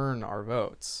to earn our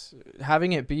votes?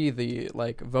 Having it be the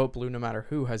like vote blue no matter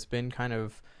who has been kind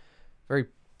of very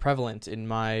prevalent in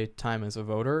my time as a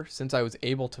voter. Since I was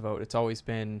able to vote, it's always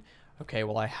been, okay,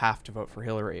 well, I have to vote for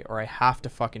Hillary or I have to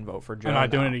fucking vote for Joe. I'm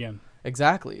not now. doing it again.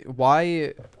 Exactly.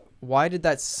 Why did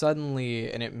that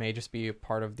suddenly, and it may just be a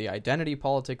part of the identity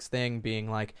politics thing, being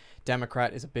like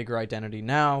Democrat is a bigger identity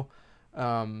now.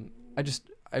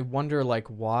 I wonder like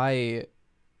why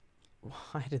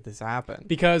did this happen?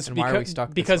 Because why are we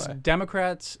stuck because this way?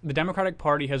 the Democratic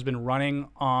Party has been running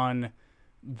on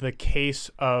the case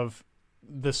of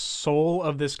the soul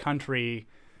of this country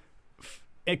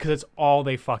because it's all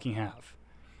they fucking have.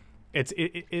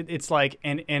 It's like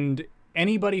and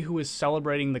anybody who is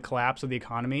celebrating the collapse of the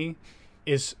economy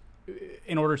is,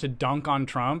 in order to dunk on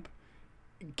Trump,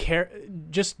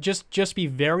 just be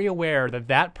very aware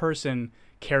that person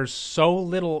cares so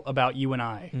little about you and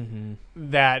I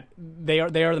that they are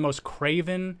the most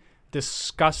craven,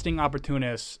 disgusting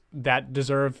opportunists that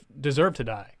deserve to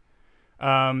die.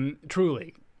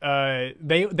 Truly,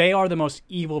 they are the most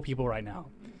evil people right now.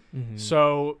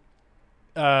 So,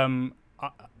 I'm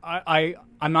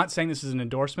not saying this is an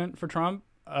endorsement for Trump,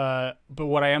 but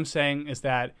what I am saying is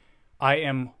that I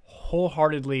am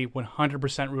wholeheartedly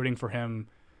 100% rooting for him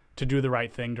to do the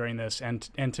right thing during this and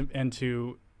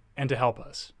to help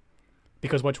us,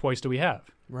 because what choice do we have?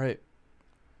 Right.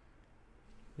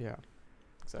 Yeah,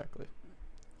 exactly.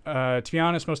 To be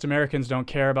honest, most Americans don't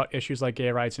care about issues like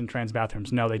gay rights and trans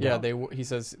bathrooms. No, they don't. Yeah, he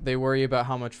says they worry about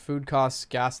how much food costs,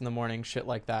 gas in the morning, shit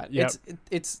like that. Yep.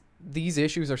 It's these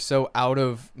issues are so out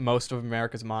of most of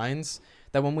America's minds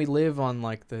that when we live on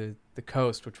like the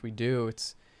coast, which we do,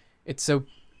 it's so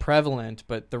prevalent,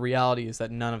 but the reality is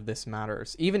that none of this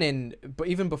matters. Even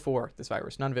before this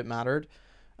virus, none of it mattered.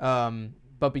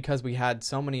 But because we had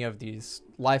so many of these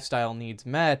lifestyle needs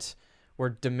met, we're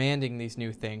demanding these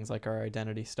new things like our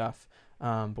identity stuff.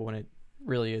 But when it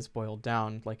really is boiled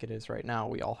down like it is right now,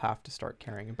 we all have to start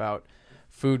caring about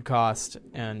food cost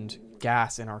and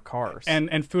gas in our cars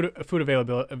and food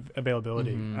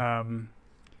availability.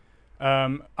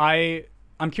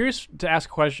 I'm curious to ask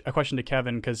a question to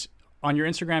Kevin, because on your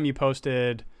Instagram you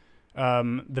posted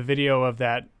the video of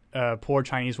that poor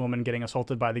Chinese woman getting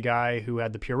assaulted by the guy who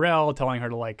had the Purell, telling her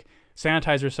to like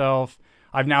sanitize herself.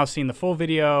 I've now seen the full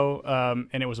video,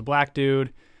 and it was a black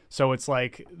dude. So it's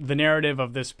like the narrative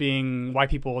of this being white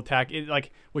people attack it,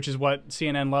 like, which is what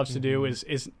CNN loves to do,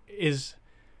 is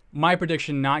my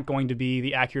prediction not going to be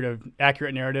the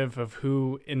accurate narrative of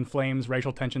who inflames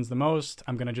racial tensions the most.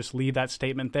 I'm going to just leave that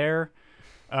statement there.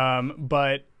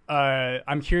 But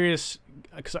I'm curious,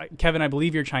 because Kevin, I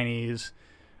believe you're Chinese.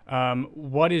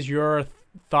 What is your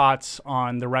thoughts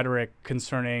on the rhetoric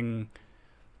concerning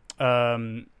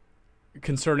this?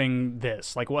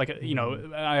 Like you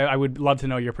know, I would love to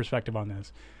know your perspective on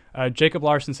this. Jacob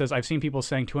Larson says, I've seen people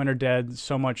saying 200 dead,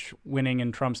 so much winning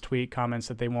in Trump's tweet comments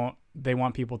that they want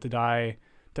people to die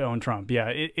to own Trump. Yeah,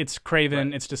 it's craven,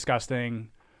 right. It's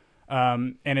disgusting.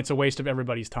 And it's a waste of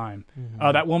everybody's time.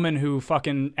 That woman who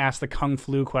fucking asked the Kung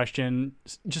Flu question,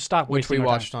 just stop wasting Which we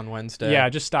watched time. on Wednesday. Yeah,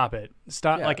 just stop it.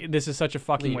 Stop. Yeah. Like, this is such a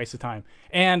fucking waste of time.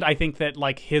 And I think that,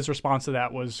 like, his response to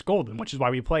that was golden, which is why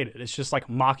we played it. It's just, like,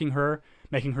 mocking her,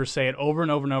 making her say it over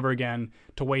and over and over again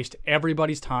to waste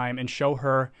everybody's time and show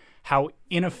her how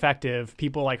ineffective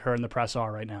people like her in the press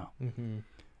are right now.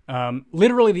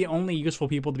 Literally the only useful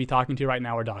people to be talking to right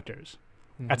now are doctors.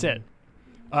 That's it.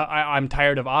 I'm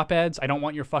tired of op-eds. I don't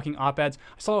want your fucking op-eds.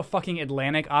 I saw a fucking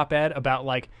Atlantic op-ed about,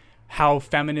 like, how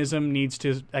feminism needs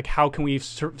to, like, how can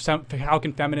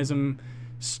feminism,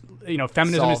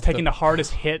 feminism is taking the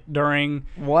hardest hit during.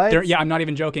 What? Yeah, I'm not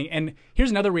even joking. And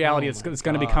here's another reality that's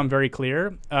going to become very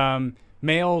clear.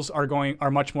 Males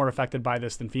are much more affected by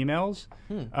this than females.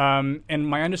 And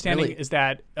my understanding is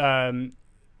that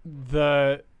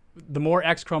the more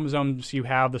X chromosomes you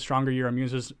have, the stronger your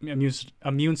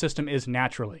immune system is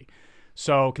naturally.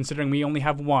 So considering we only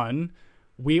have one,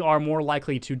 we are more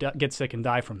likely to get sick and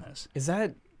die from this. Is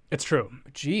that? It's true.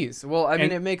 Jeez. Well, I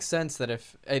mean, it makes sense that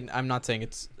and I'm not saying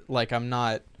it's like, I'm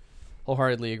not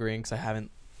wholeheartedly agreeing because I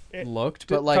haven't looked,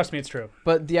 but like, trust me, it's true.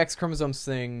 But the X chromosomes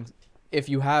thing, if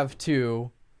you have two,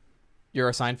 you're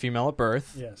assigned female at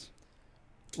birth. Yes.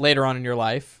 Later on in your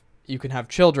life, you can have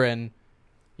children.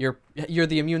 You're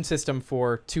the immune system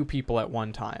for two people at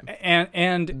one time,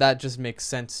 and that just makes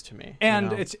sense to me.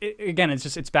 And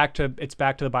it's back to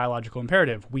the biological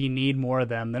imperative. We need more of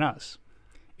them than us.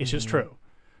 It's just true,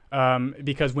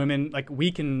 because women, like,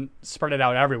 we can spread it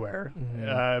out everywhere,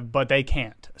 but they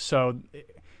can't. So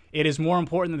it is more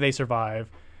important that they survive.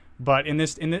 But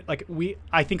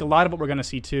I think a lot of what we're going to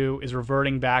see too is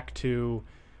reverting back to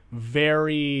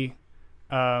very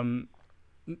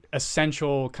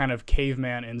essential kind of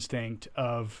caveman instinct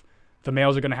of the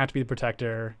males are going to have to be the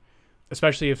protector,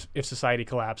 especially if society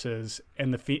collapses,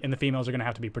 and the females are going to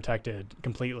have to be protected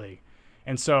completely.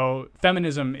 And so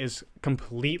feminism is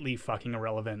completely fucking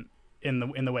irrelevant in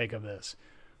the wake of this,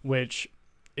 which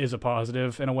is a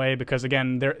positive in a way, because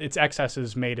again, its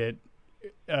excesses made it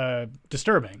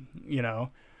disturbing,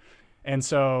 and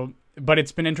so, but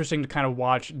it's been interesting to kind of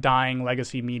watch dying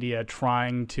legacy media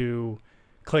trying to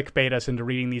clickbait us into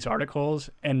reading these articles,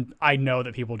 and I know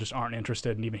that people just aren't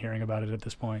interested in even hearing about it at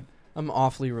this point. I'm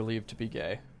awfully relieved to be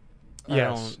gay.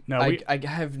 Yes. I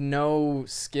have no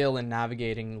skill in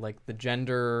navigating like the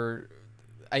gender.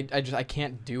 I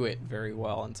can't do it very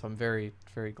well, and so I'm very,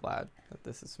 very glad that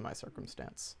this is my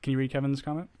circumstance. Can you read Kevin's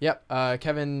comment? Yep.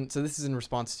 Kevin, so this is in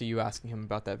response to you asking him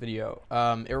about that video.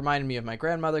 It reminded me of my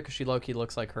grandmother because she low-key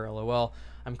looks like her, lol.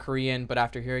 I'm Korean, but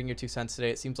after hearing your 2 cents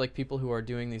today, it seems like people who are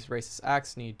doing these racist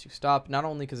acts need to stop, not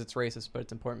only because it's racist, but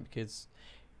it's important because,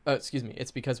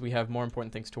 it's because we have more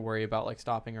important things to worry about, like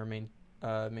stopping or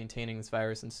maintaining this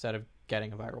virus instead of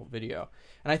getting a viral video.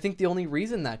 And I think the only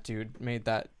reason that dude made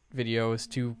that video is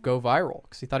to go viral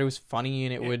because he thought it was funny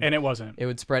and it would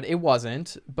spread. It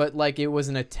wasn't, but like it was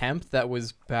an attempt that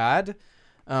was bad.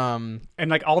 And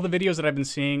like all the videos that I've been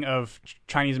seeing of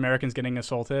Chinese Americans getting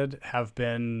assaulted have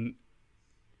been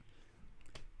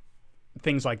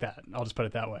things like that. I'll just put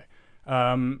it that way.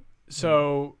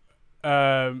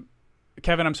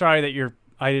 Kevin, I'm sorry that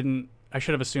I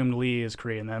should have assumed Lee is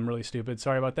Korean. I'm really stupid.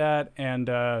 Sorry about that. And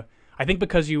I think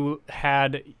because you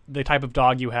had the type of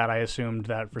dog you had, I assumed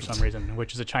that for some reason,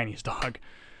 which is a Chinese dog.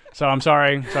 So I'm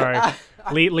sorry.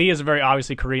 Lee is a very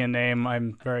obviously Korean name.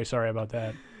 I'm very sorry about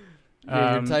that.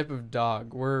 Yeah, your type of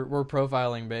dog. We're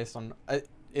profiling based on.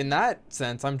 In that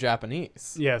sense, I'm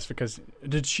Japanese. Yes, because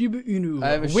the Shiba Inu,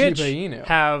 I have a which Shiba Inu.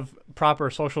 Have proper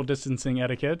social distancing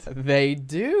etiquette. They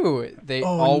do. They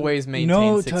always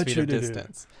maintain 6 feet of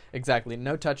distance. Exactly.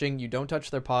 No touching. You don't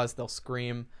touch their paws. They'll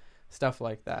scream. Stuff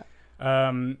like that.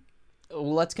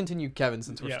 Let's continue, Kevin,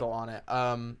 since we're still on it.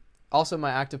 Also,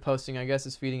 my active posting, I guess,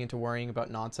 is feeding into worrying about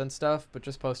nonsense stuff, but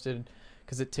just posted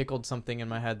because it tickled something in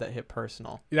my head that hit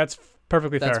personal. That's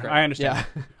perfectly fair. Great. I understand.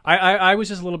 Yeah. I was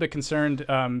just a little bit concerned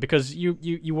because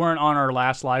you weren't on our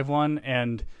last live one,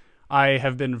 and I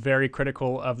have been very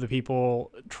critical of the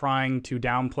people trying to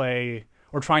downplay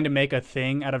or trying to make a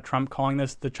thing out of Trump calling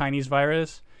this the Chinese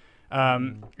virus.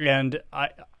 And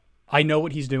I know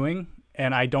what he's doing,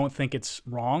 and I don't think it's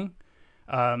wrong.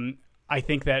 I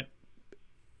think that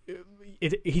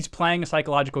he's playing a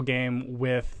psychological game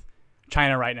with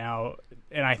China right now,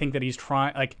 and I think that he's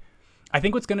trying. Like, I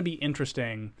think what's going to be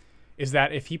interesting is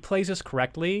that if he plays this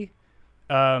correctly,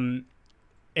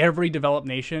 every developed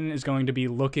nation is going to be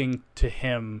looking to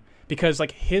him, because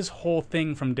like his whole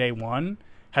thing from day one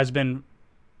has been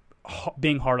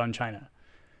being hard on China,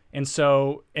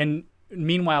 and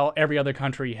meanwhile every other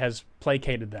country has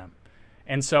placated them,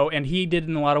 and he did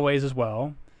in a lot of ways as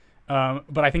well.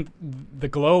 But I think the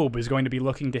globe is going to be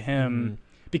looking to him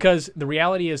because the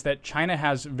reality is that China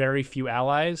has very few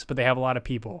allies, but they have a lot of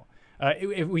people.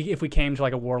 If we came to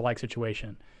like a warlike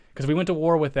situation, because if we went to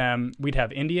war with them, we'd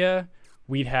have India,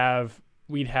 we'd have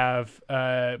which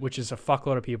is a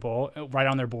fuckload of people right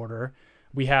on their border.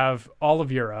 We have all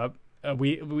of Europe.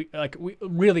 We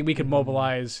could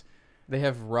mobilize. They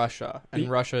have Russia, and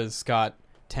Russia's got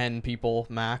 10 people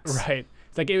max. Right.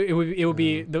 It's like it would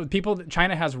be the people.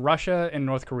 China has Russia and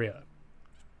North Korea.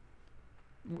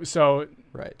 So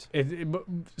Right.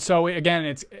 So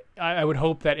again, I would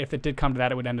hope that if it did come to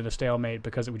that, it would end in a stalemate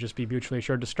because it would just be mutually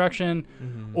assured destruction,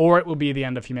 or it would be the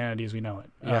end of humanity as we know it.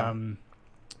 Yeah.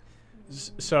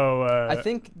 I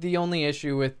think the only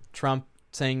issue with Trump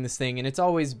saying this thing, and it's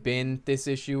always been this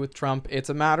issue with Trump, it's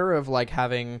a matter of like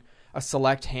having a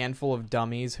select handful of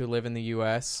dummies who live in the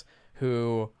U.S.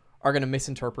 who are going to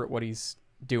misinterpret what he's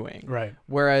doing. Right.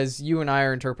 Whereas you and I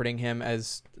are interpreting him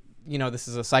as, this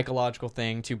is a psychological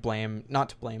thing to blame, not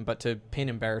to blame, but to pin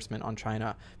embarrassment on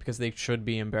China because they should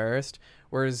be embarrassed.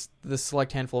 Whereas the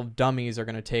select handful of dummies are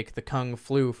going to take the Kung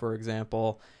flu, for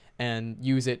example, and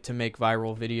use it to make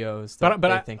viral videos that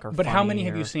they think are funny. But how many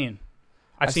have you seen?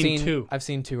 I've seen 2. I've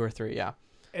seen 2 or 3, yeah.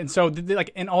 And so,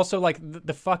 and also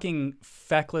the fucking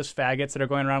feckless faggots that are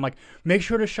going around like, make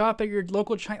sure to shop at your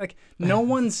local China. Like, no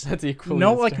one's that's equally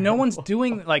no one's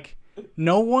doing like.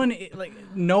 No one is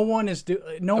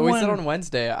We said on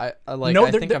Wednesday. I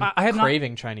think I'm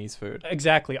craving Chinese food.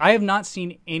 Exactly. I have not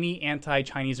seen any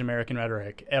anti-Chinese American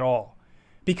rhetoric at all,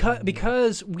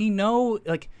 because we know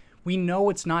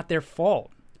it's not their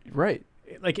fault. Right.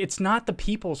 Like, it's not the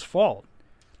people's fault.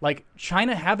 Like,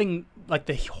 China having like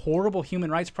the horrible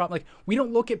human rights problem. Like, we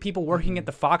don't look at people working at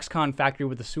the Foxconn factory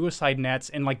with the suicide nets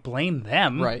and like blame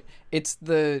them. Right. It's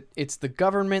the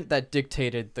government that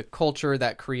dictated the culture,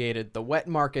 that created the wet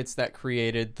markets, that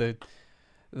created the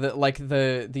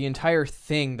entire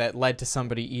thing that led to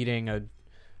somebody eating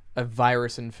a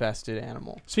virus infested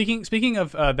animal. Speaking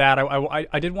of that,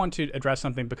 I did want to address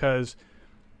something because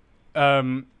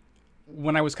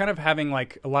when I was kind of having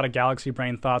like a lot of galaxy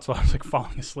brain thoughts while I was like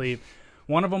falling asleep,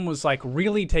 one of them was like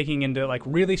really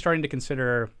starting to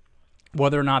consider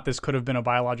whether or not this could have been a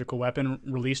biological weapon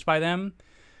released by them.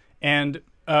 And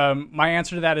my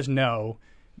answer to that is no.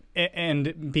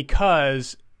 And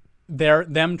because they're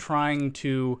them trying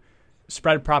to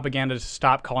spread propaganda to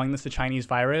stop calling this the Chinese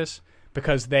virus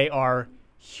because they are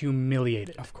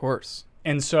humiliated. Of course.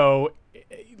 And so,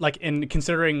 like, in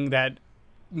considering that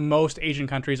most Asian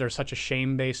countries are such a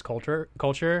shame-based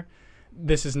culture,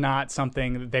 this is not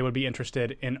something that they would be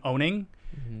interested in owning.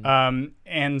 Mm-hmm.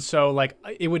 And so, like,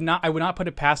 I would not put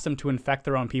it past them to infect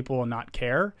their own people and not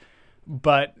care.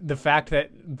 But the fact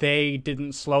that they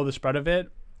didn't slow the spread of it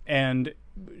and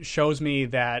shows me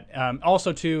that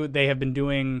also too they have been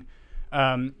doing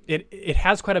it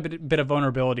has quite a bit of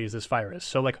vulnerabilities, this virus.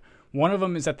 So like one of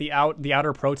them is that the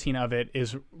outer protein of it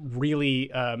is really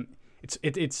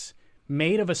it's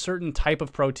made of a certain type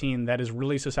of protein that is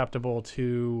really susceptible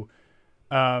to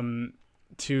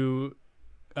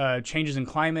changes in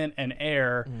climate and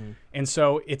air. And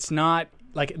so it's not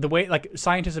like the way, like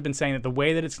scientists have been saying that the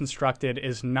way that it's constructed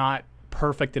is not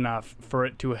perfect enough for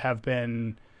it to have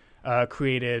been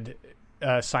created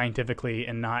scientifically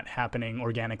and not happening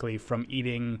organically from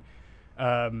eating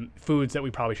foods that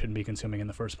we probably shouldn't be consuming in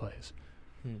the first place.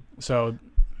 So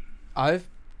I've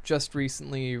just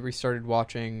recently restarted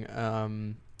watching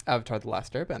Avatar: The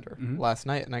Last Airbender last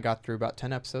night, and I got through about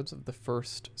 10 episodes of the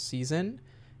first season.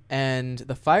 And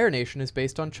the Fire Nation is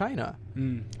based on China,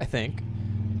 I think,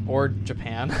 or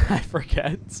Japan, I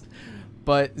forget.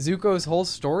 But Zuko's whole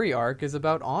story arc is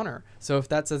about honor. So if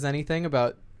that says anything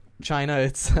about China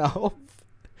itself,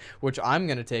 which I'm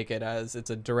going to take it as it's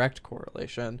a direct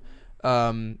correlation,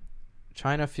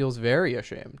 China feels very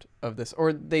ashamed of this,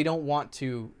 or they don't want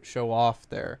to show off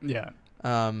their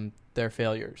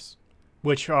failures,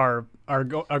 which are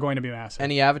going to be massive.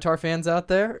 Any Avatar fans out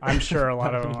there? I'm sure a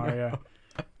lot of them are.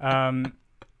 Yeah.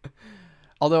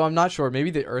 Although I'm not sure, maybe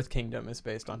the Earth Kingdom is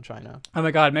based on China. Oh my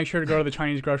God! Make sure to go to the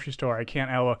Chinese grocery store. I can't.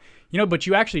 But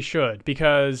you actually should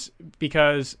because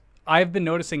I've been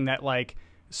noticing that like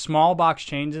small box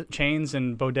chains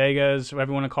and bodegas,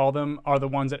 whatever you want to call them, are the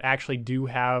ones that actually do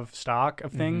have stock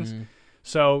of things.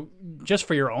 So just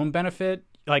for your own benefit,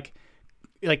 like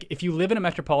if you live in a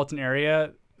metropolitan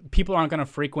area, people aren't going to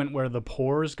frequent where the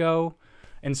poors go.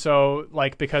 And so,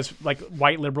 like, because, like,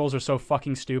 white liberals are so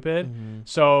fucking stupid.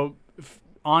 So,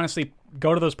 honestly,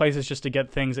 go to those places just to get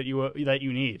things that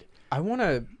you need. I want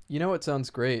to, what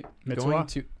sounds great?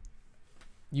 Mitsuwa?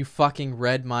 You fucking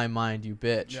read my mind, you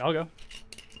bitch. Yeah, I'll go.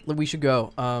 We should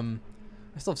go. I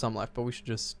still have some left, but we should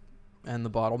just end the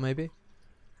bottle, maybe.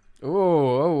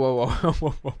 Whoa.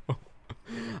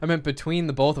 I meant between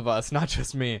the both of us, not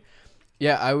just me.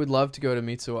 Yeah, I would love to go to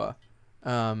Mitsuwa,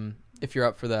 if you're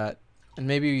up for that. And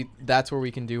maybe that's where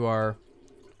we can do our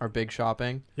big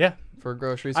shopping. Yeah. For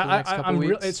groceries for the next couple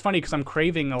weeks. It's funny because I'm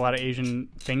craving a lot of Asian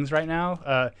things right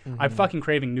now. I'm fucking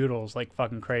craving noodles like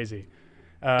fucking crazy.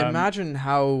 Imagine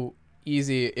how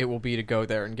easy it will be to go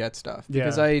there and get stuff.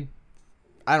 Because I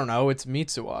don't know, it's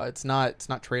Mitsuwa. It's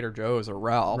not Trader Joe's or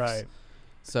Ralph's. Right.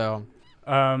 So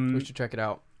we should check it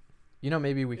out.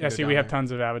 Maybe we can. Yeah, go see, down we have there.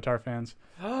 tons of Avatar fans.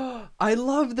 I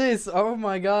love this. Oh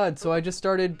my god. So I just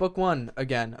started book 1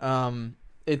 again.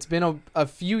 It's been a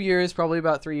few years, probably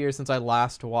about 3 years since I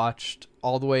last watched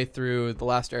all the way through The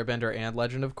Last Airbender and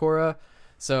Legend of Korra.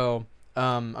 So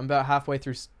I'm about halfway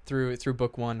through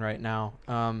book 1 right now.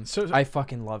 So I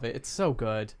fucking love it. It's so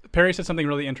good. Perry said something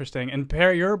really interesting. And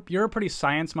Perry, you're a pretty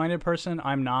science-minded person.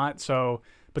 I'm not. So,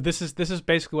 but this is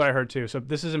basically what I heard too. So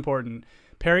this is important.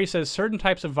 Perry says certain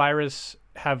types of virus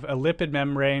have a lipid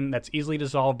membrane that's easily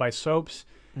dissolved by soaps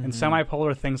and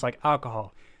semipolar things like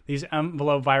alcohol. These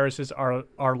envelope viruses are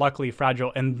luckily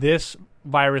fragile, and this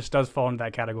virus does fall into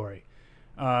that category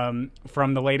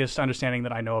from the latest understanding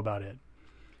that I know about it.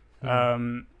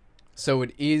 So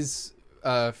it is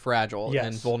fragile yes,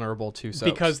 and vulnerable to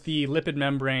soaps. because the lipid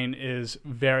membrane is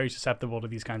very susceptible to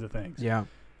these kinds of things. Yeah.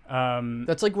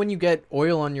 That's like when you get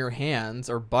oil on your hands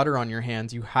or butter on your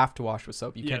hands, you have to wash with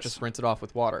soap. You can't just rinse it off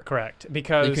with water. Correct,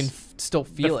 because you can still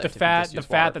feel the it.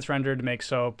 fat that's rendered to make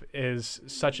soap is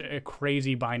such a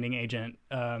crazy binding agent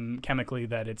chemically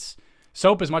that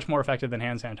soap is much more effective than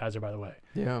hand sanitizer, by the way.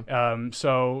 Yeah.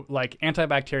 So like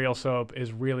antibacterial soap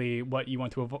is really what you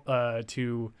want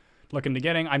to look into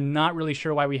getting. I'm not really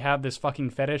sure why we have this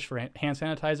fucking fetish for hand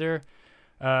sanitizer.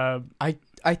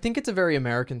 I think it's a very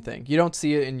American thing. You don't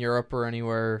see it in Europe or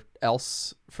anywhere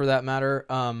else for that matter.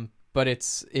 But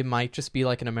it might just be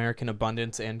like an American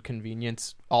abundance and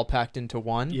convenience all packed into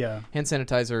one. Yeah. Hand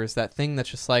sanitizer is that thing that's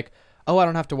just like, oh, I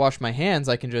don't have to wash my hands.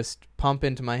 I can just pump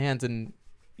into my hands and,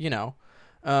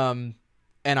 and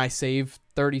I save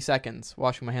 30 seconds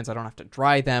washing my hands. I don't have to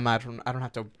dry them. I don't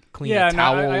have to clean a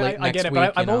towel next I get it, week,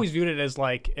 but I've always viewed it as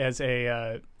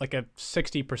a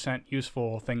 60%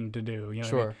 useful thing to do. You know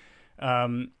sure. what I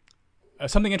mean?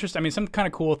 Something interesting. I mean, some kind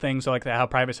of cool things like how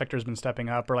private sector has been stepping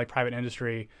up, or like private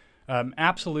industry.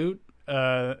 Absolute,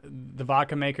 the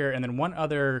vodka maker, and then one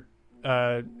other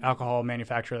alcohol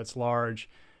manufacturer that's large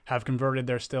have converted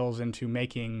their stills into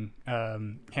making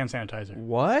hand sanitizer.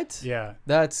 What? Yeah.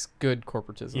 That's good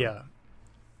corporatism. Yeah.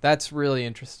 That's really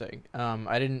interesting.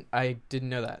 I didn't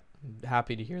know that.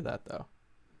 Happy to hear that though.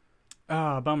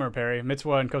 Bummer, Perry.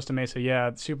 Mitzvah and Costa Mesa,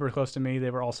 yeah, super close to me.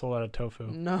 They were all sold out of tofu.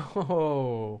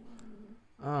 No.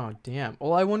 Oh, damn.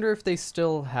 Well, I wonder if they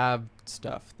still have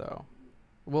stuff though.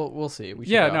 We'll see. We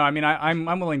should go. No, I mean,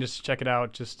 I'm willing to check it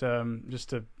out just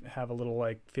to have a little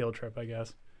like field trip, I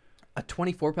guess. A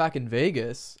 24-pack in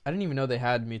Vegas. I didn't even know they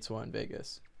had Mitzvah in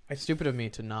Vegas. It's stupid of me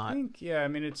to not. I think, yeah. I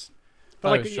mean, it's. But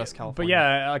like, it was just California. But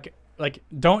yeah, like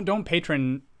don't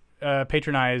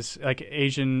patronize like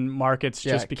Asian markets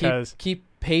just because. Keep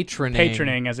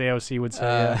patroning, as AOC would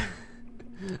say.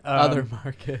 Other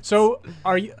markets. So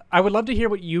I would love to hear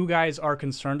what you guys are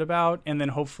concerned about, and then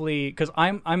hopefully, because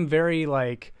I'm very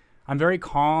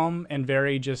calm and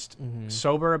very just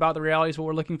sober about the realities of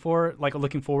what we're looking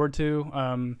forward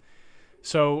to.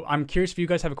 So I'm curious if you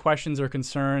guys have questions or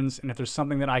concerns, and if there's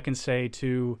something that I can say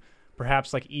to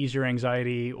perhaps like ease your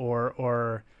anxiety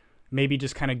or maybe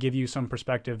just kind of give you some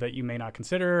perspective that you may not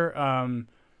consider.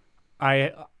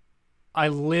 I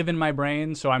live in my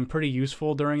brain, so I'm pretty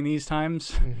useful during these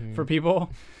times for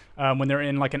people when they're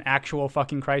in like an actual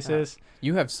fucking crisis.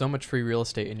 You have so much free real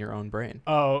estate in your own brain.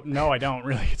 Oh, no, I don't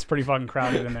really. It's pretty fucking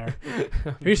crowded in there.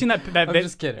 Have you seen that I'm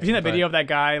just kidding. Have you seen that video of that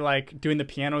guy like doing the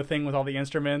piano thing with all the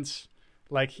instruments?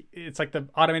 Like it's like the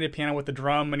automated piano with the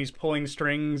drum, and he's pulling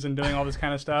strings and doing all this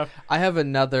kind of stuff. I have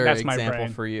another example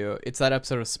for you. It's that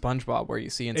episode of SpongeBob where you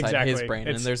see inside his brain,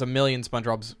 and there's a million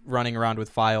SpongeBobs running around with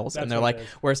files, and they're like,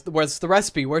 "Where's the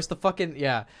recipe? Where's the fucking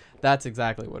yeah?" That's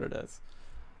exactly what it is.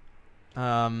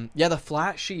 The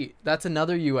flat sheet. That's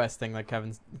another U.S. thing that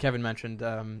Kevin mentioned.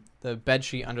 The bed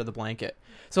sheet under the blanket.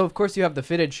 So of course you have the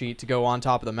fitted sheet to go on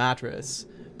top of the mattress,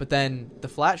 but then the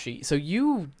flat sheet. So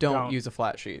you don't use a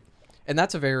flat sheet. And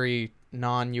that's a very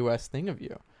non-U.S. thing of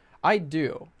you. I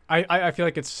do. I feel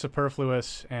like it's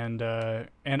superfluous, and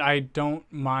I don't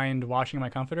mind washing my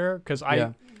comforter because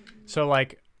so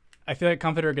like I feel like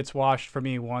comforter gets washed for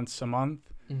me once a month,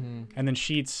 and then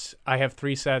sheets I have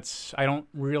 3 sets. I don't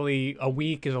really. A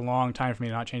week is a long time for me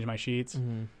to not change my sheets,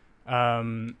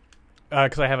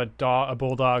 because I have a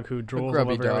bulldog who drools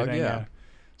all over everything. Yeah.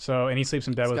 So and he sleeps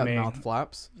in bed with me. Mouth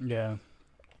flaps. Yeah.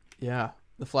 Yeah.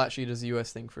 The flat sheet is a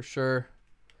U.S. thing for sure.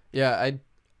 Yeah,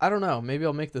 I don't know. Maybe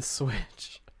I'll make the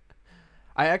switch.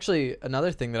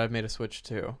 Another thing that I've made a switch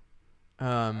to.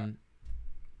 Or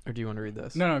do you want to read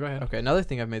this? No, go ahead. Okay, another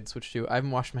thing I've made the switch to. I haven't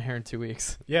washed my hair in 2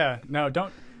 weeks. Yeah, no,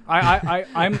 don't. I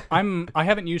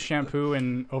haven't used shampoo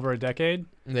in over a decade.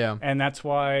 Yeah, and that's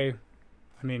why.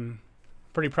 I mean,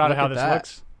 pretty proud of how this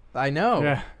looks. I know.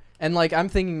 Yeah. And like I'm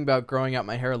thinking about growing out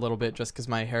my hair a little bit just because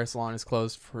my hair salon is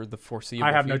closed for the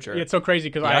foreseeable future. It's so crazy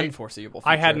because unforeseeable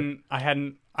future.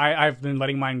 I've been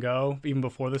letting mine go even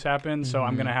before this happened, so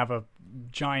I'm gonna have a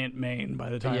giant mane by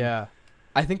the time. Yeah,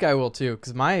 I think I will too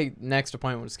because my next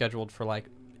appointment was scheduled for like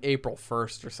April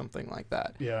 1st or something like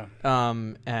that. Yeah.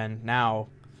 And now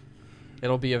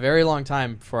it'll be a very long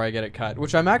time before I get it cut,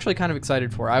 which I'm actually kind of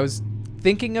excited for. I was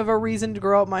thinking of a reason to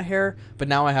grow out my hair, but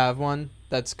now I have one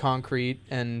that's concrete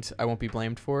and I won't be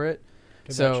blamed for it.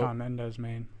 Get that Shawn Mendes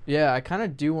mane. Yeah, I kind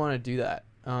of do want to do that.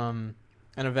 And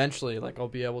eventually like I'll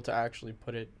be able to actually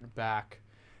put it back,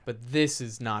 but this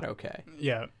is not okay.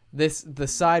 Yeah. The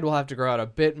side will have to grow out a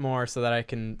bit more so that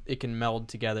it can meld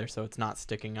together so it's not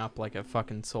sticking up like a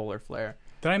fucking solar flare.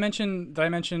 Did I mention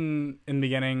in the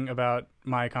beginning about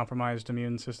my compromised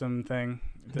immune system thing?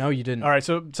 No, you didn't. All right,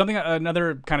 so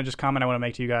another kind of just comment I want to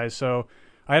make to you guys. So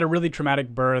I had a really traumatic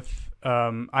birth.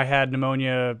 I had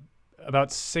pneumonia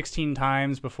about 16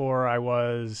 times before I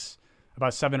was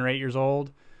about 7 or 8 years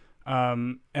old.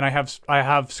 And I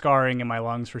have scarring in my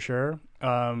lungs for sure.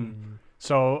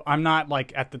 So I'm not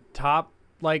like at the top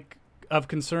like of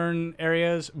concern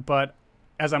areas, but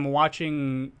as I'm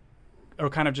watching or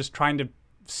kind of just trying to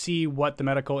see what the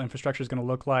medical infrastructure is going to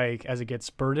look like as it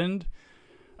gets burdened,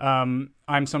 I'm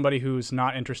somebody who's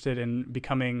not interested in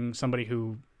becoming somebody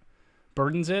who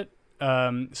burdens it.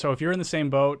 So if you're in the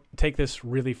same boat, take this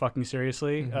really fucking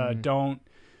seriously. Don't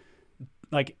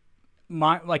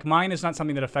mine is not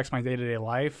something that affects my day-to-day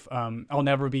life. I'll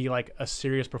never be like a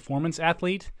serious performance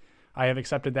athlete. I have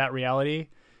accepted that reality.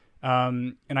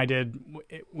 And I did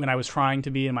when I was trying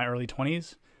to be in my early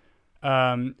 20s.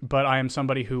 But I am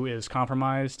somebody who is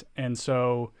compromised. And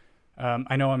so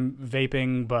I know I'm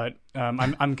vaping, but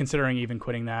I'm considering even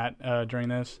quitting that during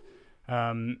this.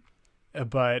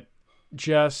 But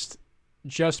just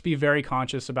be very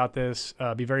conscious about this.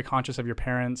 Be very conscious of your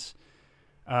parents.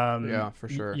 Yeah, for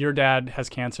sure. Your dad has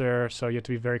cancer, so you have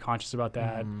to be very conscious about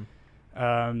that.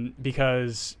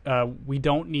 Because we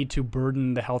don't need to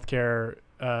burden the healthcare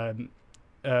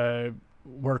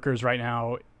workers right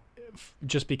now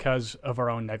just because of our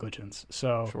own negligence.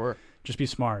 So sure. Just be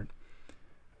smart.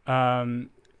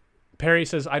 Perry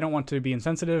says, I don't want to be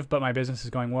insensitive, but my business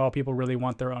is going well. People really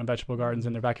want their own vegetable gardens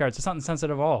in their backyards. It's not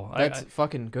insensitive at all. That's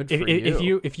fucking good for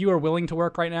you. If you are willing to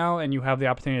work right now and you have the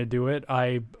opportunity to do it,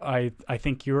 I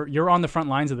think you're on the front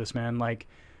lines of this, man. Like,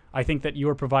 I think that you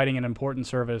are providing an important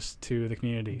service to the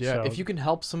community. Yeah, so, if you can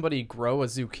help somebody grow a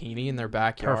zucchini in their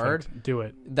backyard, perfect. Do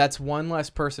it. That's one less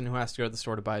person who has to go to the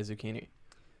store to buy a zucchini.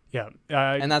 Yeah,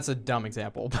 and that's a dumb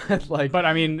example, but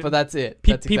I mean, that's it.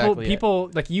 That's people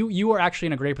like you are actually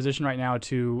in a great position right now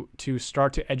to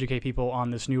start to educate people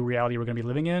on this new reality we're going to be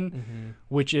living in,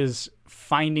 which is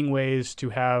finding ways to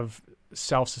have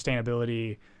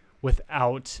self-sustainability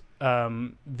without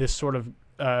this sort of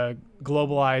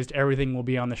globalized everything will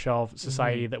be on the shelf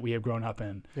society that we have grown up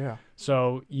in. Yeah.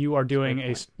 So you're doing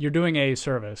a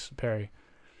service, Perry.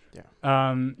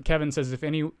 Yeah. Kevin says if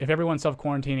everyone's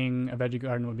self-quarantining, a veggie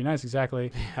garden would be nice.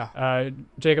 Exactly. Yeah.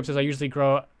 Jacob says I usually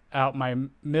grow out my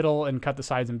middle and cut the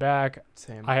sides and back.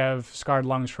 Same. I have scarred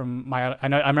lungs from my.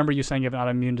 I remember you saying you have an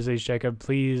autoimmune disease, Jacob.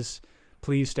 Please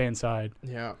stay inside.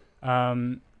 Yeah.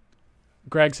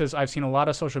 Greg says I've seen a lot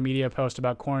of social media posts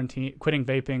about quitting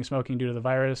vaping, smoking due to the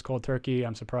virus. Cold turkey.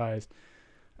 I'm surprised.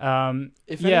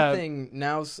 If anything,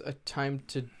 now's a time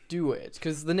to do it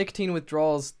because the nicotine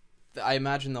withdrawals, I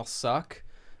imagine they'll suck,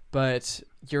 but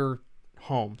you're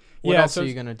home. What else are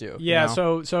you going to do? Yeah, you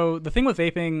know? so the thing with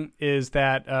vaping is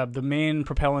that the main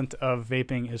propellant of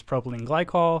vaping is propylene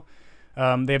glycol.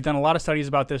 They've done a lot of studies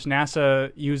about this.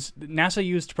 NASA used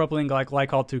propylene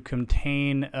glycol to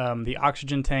contain the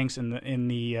oxygen tanks in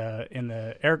the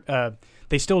air.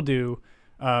 They still do.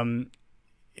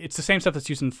 It's the same stuff that's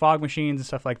used in fog machines and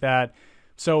stuff like that.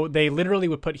 So they literally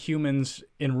would put humans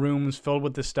in rooms filled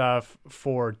with this stuff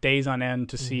for days on end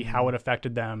to see how it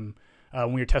affected them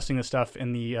when we were testing this stuff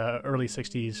in the early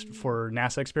 60s for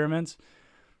NASA experiments.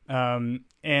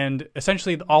 And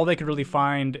essentially all they could really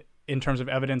find in terms of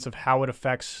evidence of how it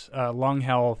affects lung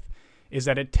health is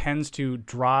that it tends to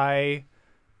dry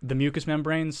the mucous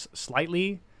membranes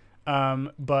slightly,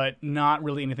 but not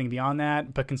really anything beyond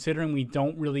that. But considering we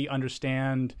don't really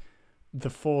understand the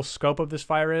full scope of this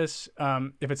virus,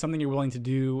 if it's something you're willing to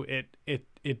do,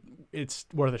 it's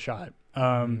worth a shot.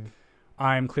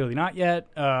 I'm clearly not yet,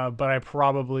 but I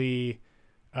probably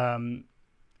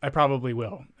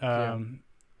will.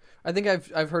 I think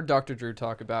I've heard Dr. Drew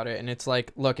talk about it, and it's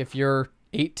like, look, if you're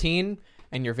 18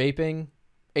 and you're vaping,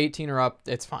 18 or up,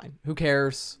 it's fine. Who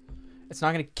cares? It's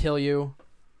not going to kill you.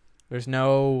 There's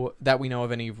no that we know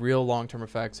of any real long-term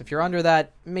effects. If you're under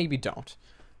that, maybe don't,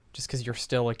 just because you're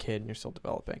still a kid and you're still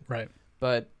developing. Right.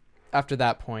 But after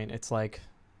that point, it's like,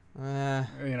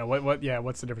 what? Yeah,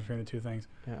 what's the difference between the two things?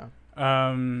 Yeah.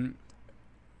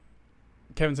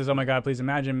 Kevin says, "Oh my God, please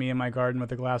imagine me in my garden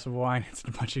with a glass of wine. It's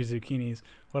a bunch of zucchinis.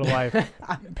 What a life."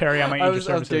 Perry, I might use your services.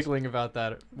 I was giggling about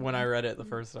that when I read it the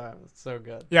first time. It's so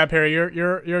good. Yeah, Perry,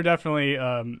 you're definitely.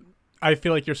 I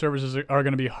feel like your services are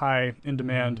going to be high in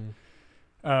demand,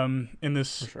 in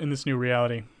this new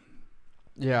reality.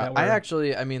 Yeah,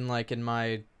 I mean, like in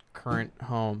my current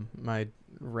home, my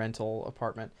rental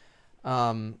apartment,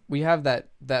 we have that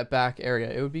back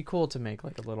area. It would be cool to make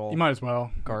like a little. You might as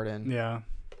well garden. Yeah.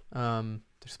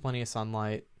 There's plenty of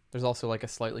sunlight. There's also like a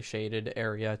slightly shaded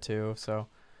area too, so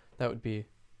that would be.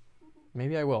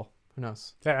 Maybe I will. Who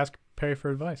knows? Yeah, ask Perry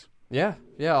for advice. Yeah.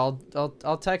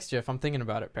 I'll text you if I'm thinking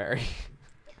about it, Perry.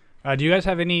 Do you guys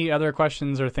have any other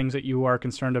questions or things that you are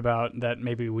concerned about that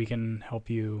maybe we can help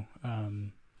you? I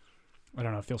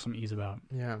don't know, feel some ease about.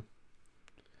 Yeah.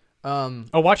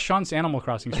 Watch Sean's Animal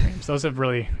Crossing streams. Those have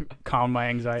really calmed my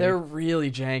anxiety. They're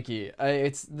really janky.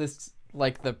 It's this.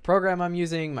 Like the program I'm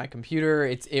using, my computer,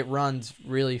 it runs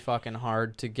really fucking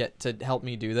hard to help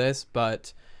me do this,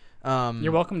 but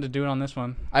you're welcome to do it on this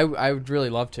one. I would really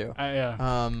love to.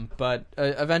 Yeah. But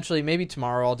eventually, maybe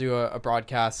tomorrow I'll do a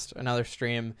broadcast, another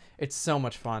stream. It's so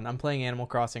much fun. I'm playing Animal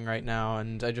Crossing right now,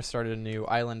 and I just started a new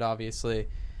island, obviously.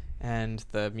 And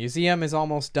the museum is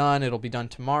almost done. It'll be done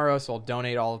tomorrow, so I'll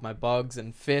donate all of my bugs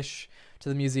and fish to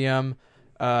the museum.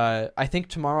 I think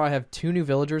tomorrow I have 2 new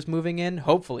villagers moving in.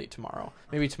 Hopefully tomorrow.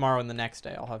 Maybe tomorrow and the next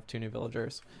day I'll have 2 new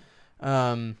villagers.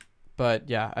 But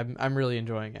yeah, I'm really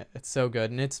enjoying it. It's so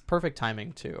good, and it's perfect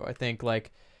timing too. I think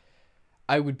like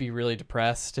I would be really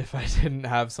depressed if I didn't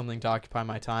have something to occupy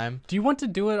my time. Do you want to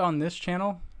do it on this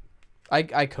channel?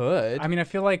 I could. I mean, I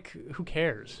feel like who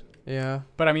cares? Yeah.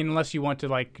 But I mean, unless you want to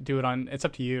like do it on, it's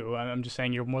up to you. I'm just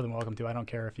saying you're more than welcome to. I don't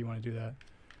care if you want to do that.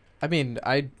 I mean,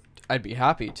 I'd be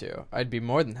happy to. I'd be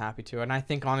more than happy to. And I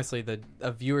think honestly the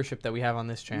viewership that we have on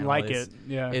this channel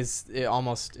is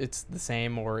the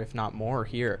same or if not more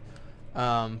here.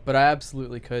 But I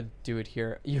absolutely could do it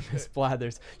here. You miss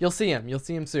Blathers. You'll see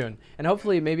him soon. And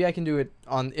hopefully maybe I can do it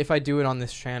if I do it on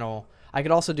this channel, I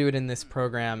could also do it in this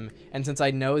program. And since I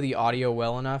know the audio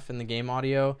well enough in the game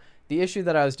audio, the issue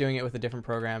that I was doing it with a different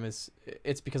program is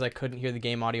it's because I couldn't hear the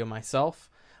game audio myself.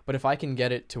 But if I can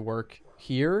get it to work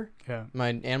here, my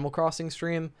Animal Crossing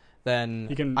stream,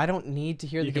 then I don't need to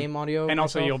hear the game audio. And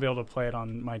myself. Also, you'll be able to play it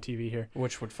on my TV here,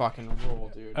 which would fucking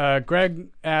rule, dude. Greg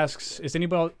asks, "Is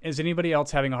anybody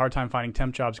else having a hard time finding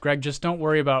temp jobs?" Greg, just don't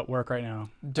worry about work right now.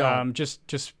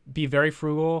 Just be very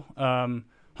frugal.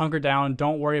 Hunker down.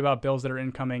 Don't worry about bills that are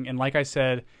incoming. And like I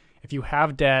said, if you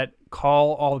have debt,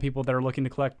 call all the people that are looking to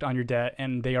collect on your debt,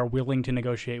 and they are willing to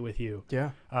negotiate with you.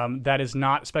 Yeah. That is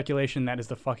not speculation. That is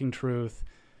the fucking truth.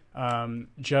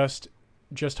 Just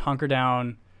hunker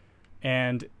down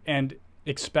and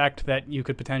expect that you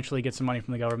could potentially get some money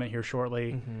from the government here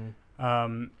shortly.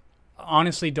 Mm-hmm.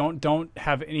 Honestly, don't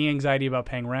have any anxiety about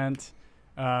paying rent.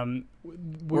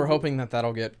 We're hoping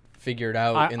that'll get figured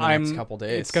out in the next couple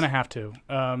days. It's going to have to.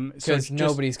 Because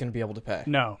nobody's going to be able to pay.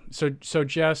 No. So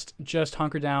just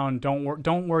hunker down.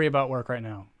 Don't worry about work right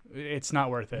now. It's not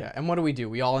worth it. Yeah. And what do?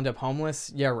 We all end up homeless?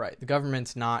 Yeah, right. The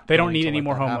government's not. They don't need any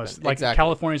more homeless. Happen. Like exactly.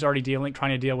 California's already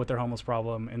trying to deal with their homeless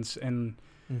problem, and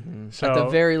mm-hmm. So at the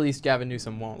very least, Gavin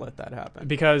Newsom won't let that happen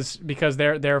because they're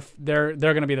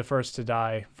going to be the first to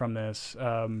die from this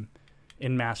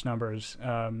in mass numbers.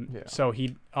 So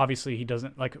he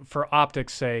doesn't like, for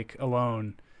optics' sake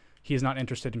alone, he's not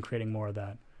interested in creating more of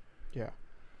that. Yeah.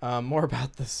 More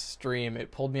about the stream.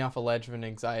 It pulled me off a ledge of an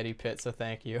anxiety pit, so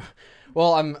thank you.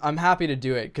 Well, I'm happy to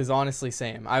do it because honestly,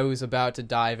 same. I was about to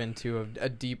dive into a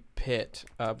deep pit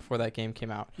before that game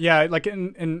came out. Yeah, like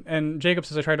and Jacob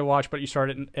says I tried to watch, but you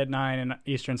started at 9 in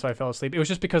Eastern, so I fell asleep. It was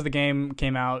just because the game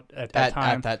came out at that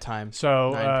time. At that time.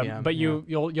 So, 9 p.m., but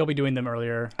you'll be doing them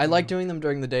earlier. I like doing them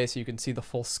during the day so you can see the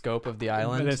full scope of the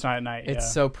island. But it's not at night.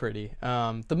 It's so pretty.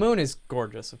 The moon is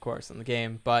gorgeous, of course, in the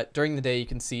game, but during the day you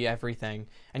can see everything.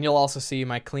 And you'll also see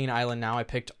my clean island now. I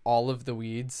picked all of the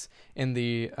weeds in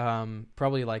the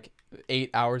probably like 8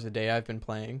 hours a day I've been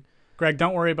playing. Greg,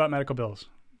 don't worry about medical bills.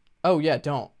 Oh yeah,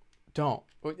 don't.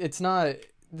 It's not.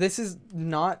 This is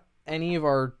not any of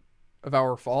our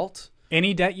fault.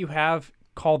 Any debt you have,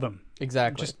 call them.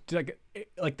 Exactly. Just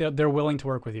like they're willing to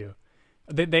work with you.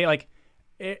 They like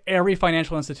every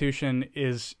financial institution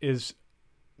is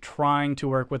trying to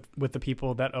work with the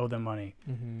people that owe them money,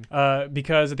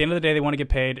 because at the end of the day they want to get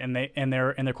paid, and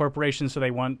they're corporations, so they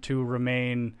want to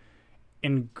remain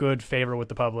in good favor with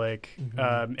the public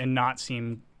and not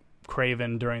seem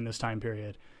craven during this time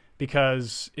period.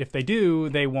 Because if they do,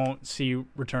 they won't see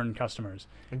return customers.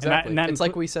 Exactly. It's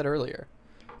like we said earlier.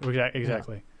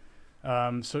 Exactly.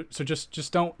 So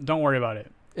just don't worry about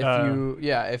it.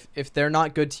 If they're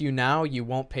not good to you now, you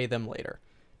won't pay them later.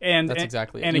 That's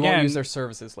exactly it. And you won't use their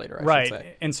services later, I should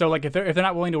say. And so like if they're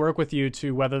not willing to work with you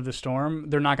to weather the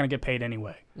storm, they're not going to get paid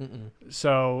anyway.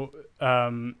 So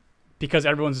because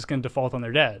everyone's just going to default on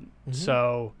their debt.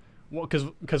 So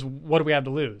because what do we have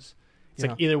to lose? It's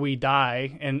like either we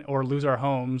die or lose our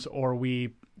homes, or we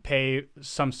pay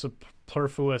some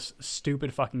superfluous,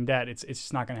 stupid fucking debt. It's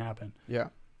just not going to happen. Yeah.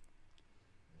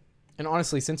 And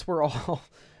honestly, since we're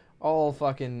all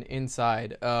fucking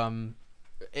inside,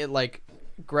 it like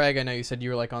Greg, I know you said you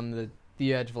were like on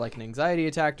the edge of like an anxiety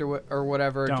attack or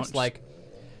whatever. Just like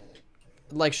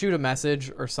shoot a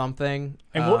message or something.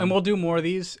 And we'll do more of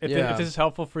these if this is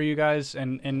helpful for you guys,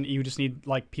 and you just need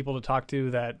like people to talk to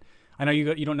that. I know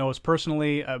you don't know us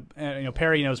personally.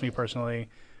 Perry knows me personally,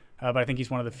 but I think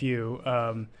he's one of the few.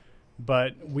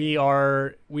 But we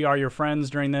are your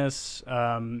friends during this,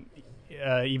 even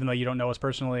though you don't know us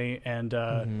personally.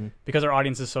 And because our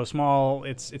audience is so small,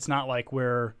 it's not like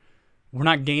we're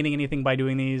not gaining anything by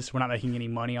doing these. We're not making any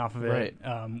money off of it.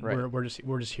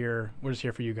 We're just here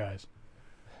for you guys.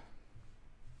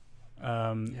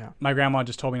 My grandma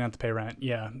just told me not to pay rent.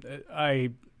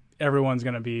 Everyone's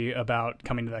going to be about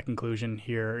coming to that conclusion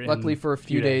here. Luckily for a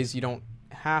few days, you don't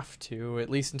have to, at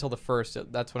least until the 1st.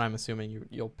 That's what I'm assuming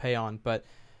you'll pay on. But,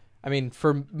 I mean,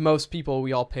 for most people,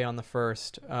 we all pay on the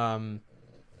 1st.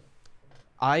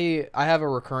 I have a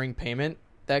recurring payment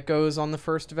that goes on the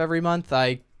 1st of every month.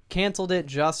 I canceled it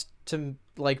just to,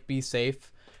 like, be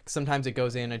safe. Sometimes it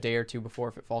goes in a day or two before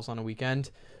if it falls on a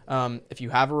weekend. If you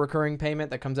have a recurring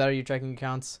payment that comes out of your checking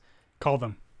accounts, call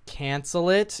them.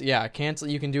 Cancel it. Cancel.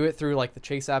 You can do it through like the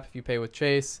Chase app if you pay with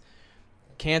Chase.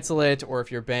 Cancel it, or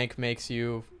if your bank makes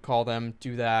you call them,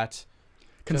 do that.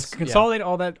 Consolidate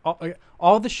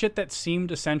all the shit that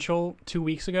seemed essential 2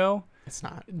 weeks ago. It's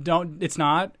not. It's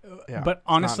not. But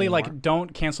honestly, not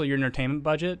don't cancel your entertainment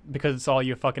budget because it's all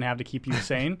you fucking have to keep you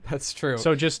sane. That's true.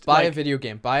 So just buy a video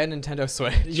game. Buy a Nintendo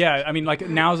Switch. Yeah, I mean, like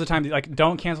now's the time.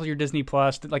 Don't cancel your Disney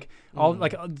Plus.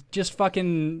 Just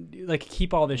fucking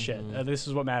keep all this shit. This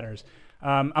is what matters.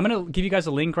 I'm gonna give you guys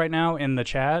a link right now in the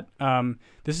chat.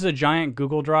 This is a giant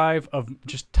Google Drive of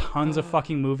just tons of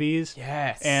fucking movies.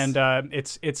 Yes. And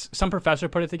it's some professor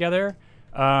put it together.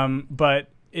 But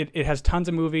it has tons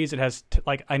of movies. It has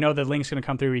I know the link's gonna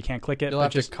come through. You can't click it. You'll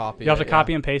have to copy. You have to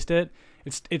copy and paste it.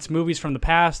 It's movies from the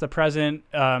past, the present,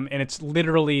 and it's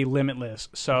literally limitless.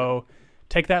 So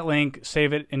take that link,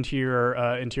 save it into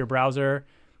your browser.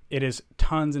 It is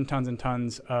tons and tons and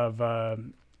tons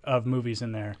of movies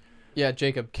in there. Yeah,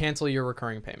 Jacob, cancel your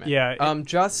recurring payment. Yeah.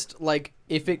 Just like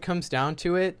if it comes down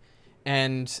to it,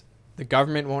 and the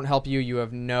government won't help you, you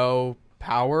have no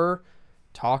power.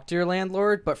 Talk to your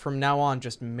landlord, but from now on,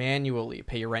 just manually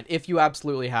pay your rent if you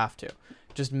absolutely have to.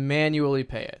 Just manually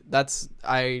pay it.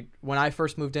 When I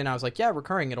first moved in, I was like, yeah,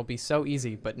 recurring, it'll be so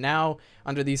easy. But now,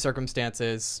 under these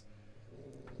circumstances,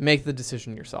 make the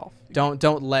decision yourself.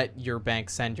 Don't let your bank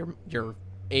send your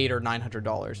 $800 or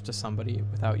 $900 to somebody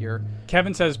without your.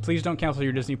 Kevin says, please don't cancel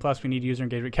your Disney Plus. We need user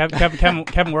engagement.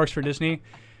 Kevin works for Disney.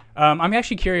 I'm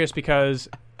actually curious because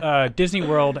Disney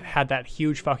World had that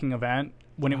huge fucking event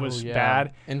when it was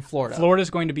bad in Florida.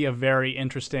 Florida's going to be a very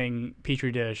interesting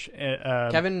petri dish.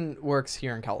 Kevin works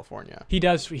here in California. He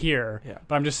does here,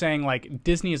 but I'm just saying, like,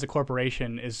 Disney as a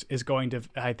corporation is going to,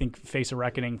 I think, face a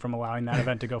reckoning from allowing that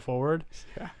event to go forward.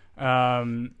 Or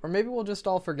maybe we'll just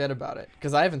all forget about it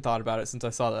because I haven't thought about it since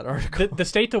I saw that article. The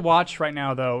state to watch right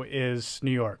now, though, is New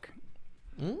York.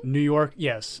 New York,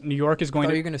 yes. New York is going to...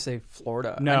 I thought you were going to say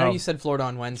Florida. No. I know you said Florida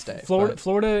on Wednesday.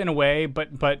 Florida in a way,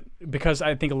 but because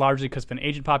I think largely because of an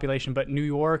aged population, but New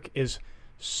York is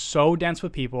so dense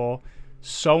with people,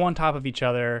 so on top of each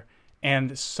other,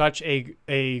 and such a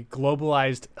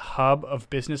globalized hub of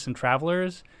business and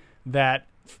travelers that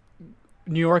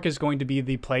New York is going to be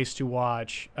the place to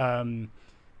watch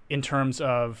in terms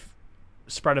of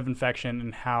spread of infection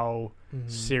and how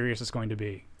serious it's going to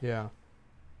be. Yeah.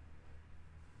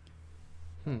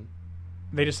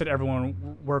 They just said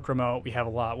everyone work remote. We have a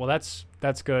lot. Well, that's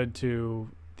good that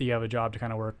you have a job to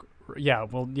kind of work. Yeah.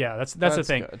 Well, yeah. That's the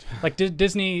thing. Good. Like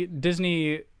Disney,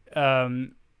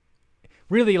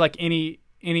 really, like any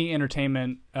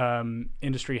entertainment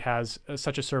industry has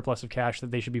such a surplus of cash that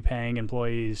they should be paying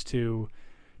employees to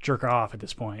jerk off at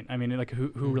this point. I mean, like who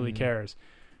really cares?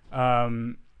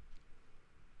 Kevin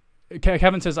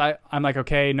says I'm like,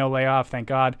 okay, no layoff, thank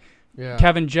God. Yeah.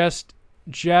 Kevin, just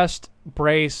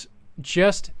brace.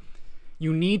 Just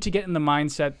you need to get in the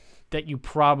mindset that you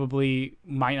probably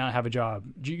might not have a job.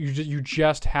 You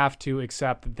just have to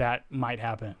accept that might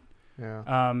happen.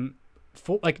 Yeah.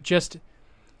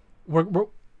 We're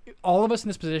all of us in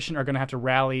this position are going to have to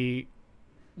rally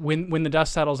when the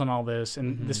dust settles on all this,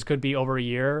 and this could be over a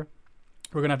year.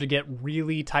 We're going to have to get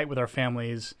really tight with our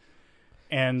families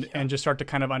and just start to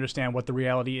kind of understand what the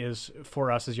reality is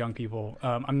for us as young people.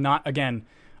 I'm not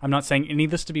saying any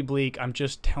of this to be bleak. I'm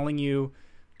just telling you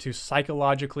to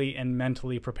psychologically and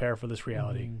mentally prepare for this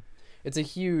reality. It's a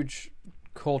huge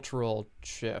cultural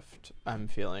shift I'm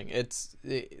feeling.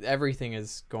 Everything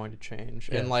is going to change.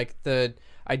 And like the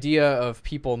idea of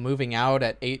people moving out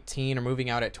at 18 or moving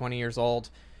out at 20 years old,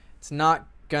 it's not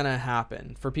gonna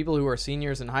happen. For people who are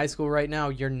seniors in high school right now,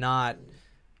 you're not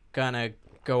gonna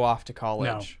go off to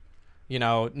college.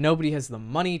 No. Nobody has the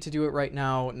money to do it right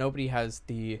now. Nobody has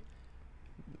the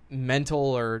mental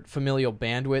or familial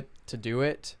bandwidth to do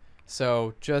it.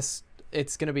 So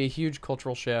it's going to be a huge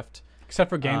cultural shift. Except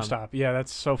for GameStop.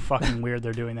 That's so fucking weird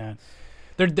they're doing that.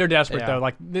 They're desperate though.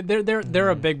 Like they're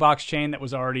a big box chain that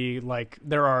was already like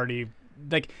they're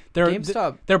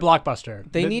GameStop. They're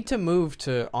Blockbuster. They need to move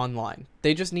to online.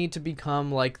 They just need to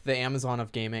become like the Amazon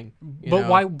of gaming.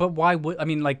 Why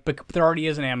would but there already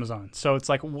is an Amazon. So it's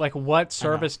like what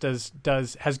service has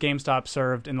GameStop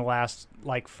served in the last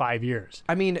like 5 years?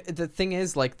 I mean, the thing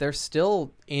is like they're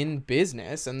still in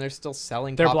business and they're still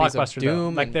selling they're copies Blockbuster, of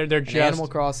Doom. Like they're just Animal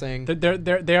Crossing. They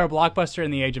are Blockbuster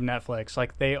in the age of Netflix.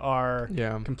 Like they are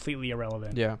completely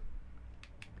irrelevant. Yeah.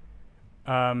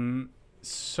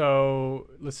 So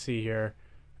let's see here.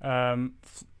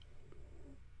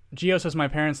 Gio says my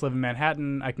parents live in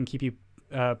Manhattan. I can keep you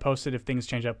posted if things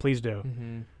change up. Please do.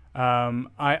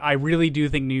 I really do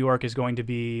think New York is going to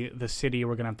be the city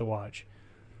we're going to have to watch.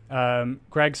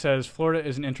 Greg says Florida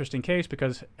is an interesting case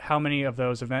because how many of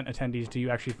those event attendees do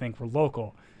you actually think were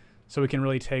local? So we can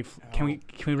really take can we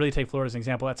really take Florida as an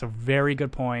example? That's a very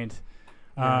good point.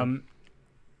 But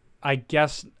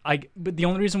the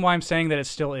only reason why I'm saying that it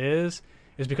still is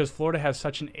because Florida has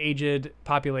such an aged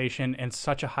population and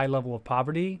such a high level of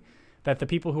poverty that the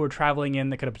people who are traveling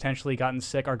in that could have potentially gotten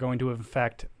sick are going to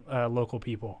infect local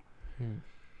people.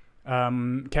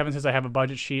 Kevin says I have a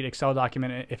budget sheet, Excel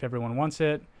document if everyone wants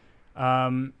it.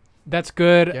 That's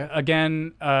good. Yeah.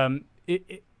 Again,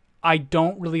 I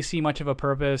don't really see much of a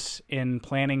purpose in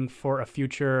planning for a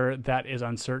future that is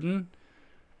uncertain.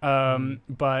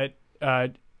 But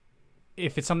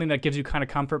if it's something that gives you kind of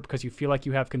comfort because you feel like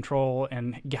you have control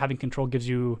and having control gives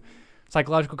you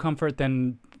psychological comfort,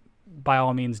 then by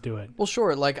all means do it. Well,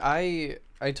 sure. Like I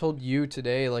told you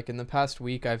today, like in the past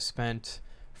week, I've spent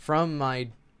from my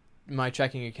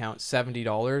checking account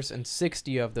 $70 and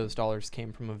 60 of those dollars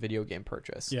came from a video game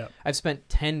purchase. Yeah. I've spent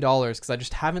 $10 because I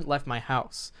just haven't left my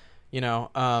house,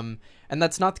 and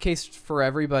that's not the case for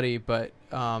everybody, but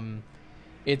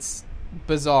it's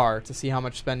bizarre to see how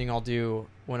much spending I'll do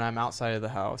when I'm outside of the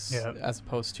house as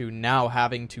opposed to now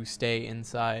having to stay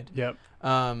inside. Yep.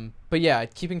 But yeah,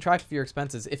 keeping track of your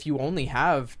expenses. If you only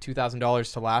have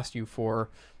 $2,000 to last you for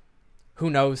who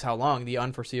knows how long, the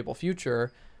unforeseeable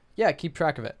future, keep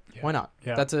track of it. Yeah. Why not?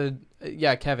 Yeah. That's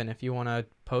Kevin, if you want to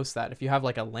post that, if you have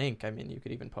like a link, I mean, you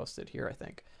could even post it here, I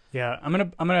think. Yeah, I'm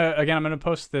gonna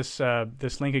post this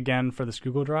link again for this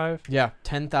Google Drive. Yeah,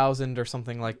 10,000 or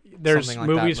something like. There's something like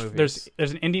movies. That,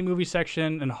 There's an indie movie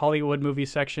section, and Hollywood movie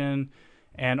section,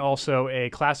 and also a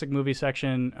classic movie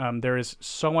section. There is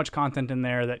so much content in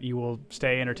there that you will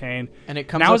stay entertained. And it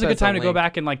comes. Now is a good time to go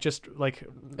back and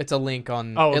It's a link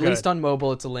on. Oh, at least on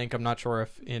mobile, it's a link. I'm not sure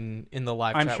if in the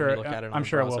live chat when you look at it. I'm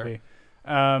sure it will be.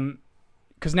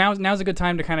 Because now's a good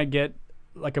time to kind of get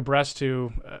like abreast to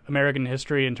American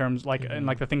history in terms and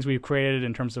like the things we've created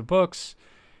in terms of books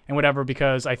and whatever,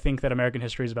 because I think that American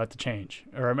history is about to change,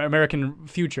 or American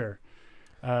future.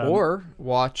 Or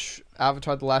watch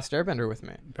Avatar: The Last Airbender with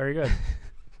me. Very good.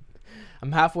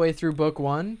 I'm halfway through book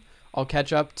 1. I'll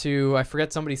catch up to, I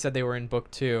forget, somebody said they were in book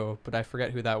 2, but I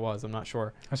forget who that was. I'm not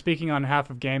sure. I'm speaking on behalf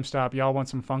of GameStop. Y'all want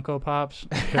some Funko Pops?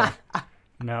 Yeah.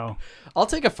 No. I'll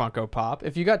take a Funko Pop.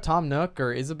 If you got Tom Nook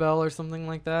or Isabel or something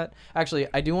like that. Actually,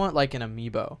 I do want like an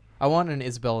amiibo. I want an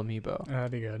Isabel amiibo.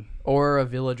 That'd be good. Or a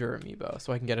villager amiibo,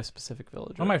 so I can get a specific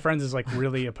villager. One of my friends is like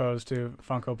really opposed to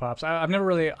Funko Pops. I've never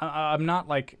really. I'm not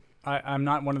like. I'm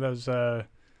not one of those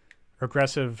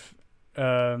regressive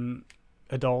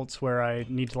adults where I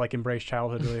need to like embrace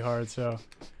childhood really hard. So.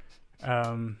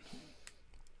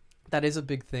 That is a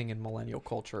big thing in millennial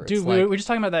culture. Dude, we're just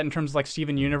talking about that in terms of like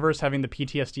Steven Universe having the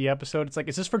PTSD episode. It's like,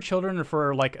 is this for children or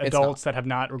for like adults that have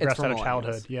not regressed out of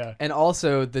childhood? Yeah. And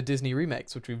also the Disney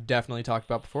remakes, which we've definitely talked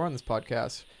about before on this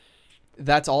podcast.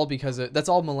 that's all because that's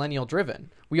all millennial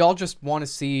driven. We all just want to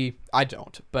see. I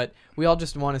don't, but we all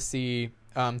just want to see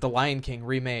The Lion King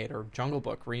remade or Jungle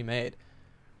Book remade.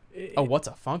 What's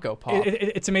a Funko Pop?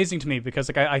 It's amazing to me because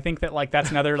like I think that like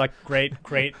that's another like great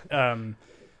thing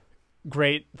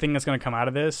that's going to come out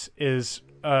of this is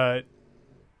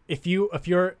if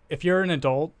you're an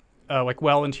adult like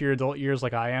well into your adult years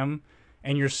like I am,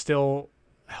 and you're still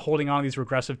holding on to these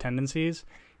regressive tendencies,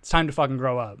 it's time to fucking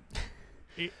grow up.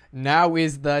 Now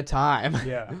is the time.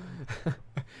 Yeah.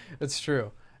 It's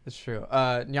true. It's true.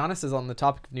 Giannis is on the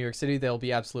topic of New York City. They'll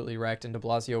be absolutely wrecked, and de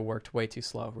Blasio worked way too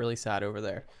slow. Really sad over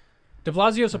there. De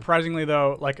Blasio, surprisingly,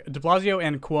 though, like de Blasio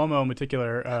and Cuomo in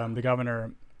particular, the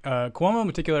governor, Cuomo in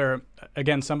particular,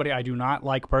 again, somebody I do not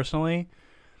like personally,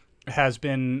 has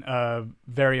been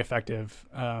very effective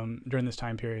during this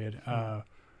time period.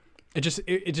 It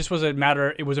just was a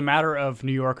matter. It was a matter of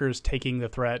New Yorkers taking the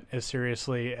threat as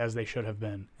seriously as they should have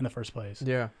been in the first place.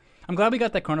 Yeah. I'm glad we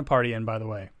got that Corona party in, by the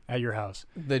way, at your house.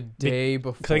 The day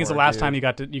before. Because I think it's the last time you're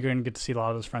going to get to see a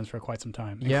lot of those friends for quite some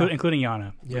time, including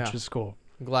Yana, which is cool.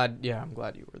 I'm glad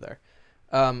you were there.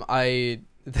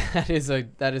 That is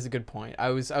a good point. I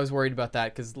was worried about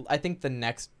that because I think the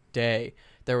next day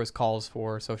there was calls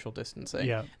for social distancing.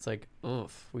 Yeah. It's like,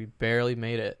 oof, we barely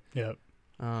made it. Yeah.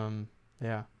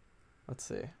 Yeah. Let's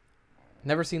see.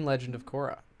 Never seen Legend of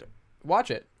Korra.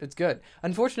 Watch it. It's good.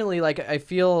 Unfortunately, like I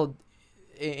feel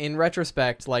in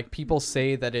retrospect, like people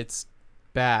say that it's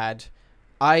bad.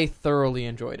 I thoroughly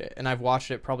enjoyed it, and I've watched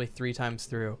it probably 3 times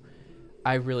through.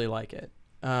 I really like it.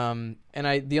 And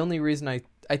the only reason I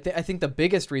think the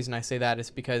biggest reason I say that is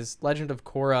because Legend of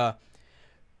Korra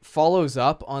follows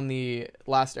up on the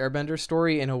Last Airbender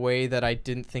story in a way that I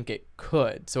didn't think it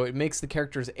could. So it makes the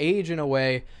characters age in a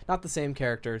way, not the same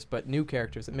characters, but new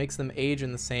characters. It makes them age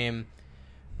in the same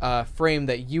frame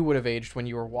that you would have aged when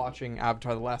you were watching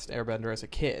Avatar: The Last Airbender as a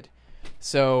kid.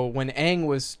 So when Aang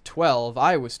was 12,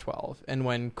 I was 12. And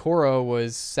when Korra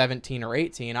was 17 or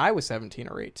 18, I was 17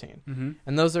 or 18. Mm-hmm.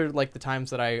 And those are like the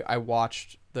times that I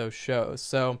watched those shows.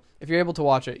 So if you're able to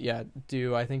watch it,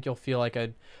 do. I think you'll feel like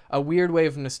a weird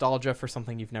wave of nostalgia for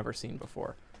something you've never seen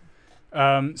before.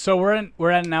 So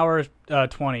we're at an hour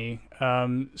 20.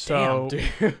 Damn,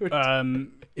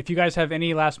 dude. If you guys have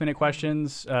any last minute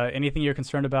questions, anything you're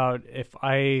concerned about,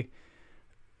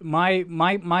 my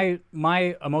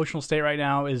emotional state right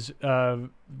now is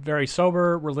very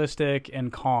sober, realistic,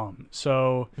 and calm.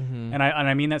 So, and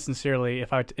I mean that sincerely.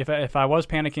 If I was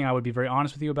panicking, I would be very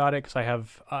honest with you about it because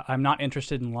I'm not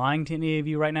interested in lying to any of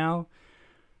you right now.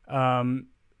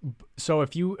 So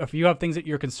if you have things that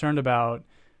you're concerned about,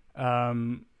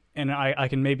 and I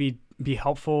can maybe be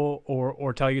helpful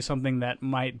or tell you something that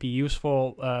might be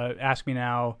useful, ask me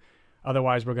now.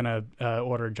 Otherwise, we're gonna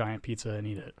order a giant pizza and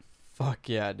eat it. Fuck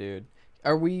yeah, dude.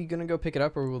 Are we going to go pick it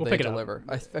up or will they deliver?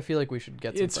 I feel like we should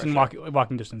get some It's in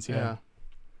walking distance, yeah.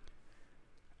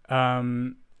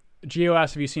 Gio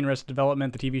asked, have you seen Arrested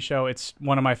Development, the TV show? It's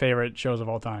one of my favorite shows of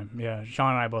all time. Yeah,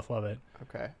 Sean and I both love it.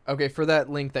 Okay, for that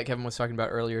link that Kevin was talking about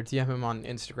earlier, DM him on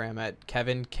Instagram at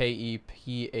Kevin, KEPHVIN.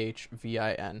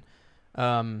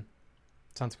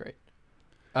 Sounds great.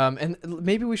 And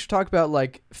maybe we should talk about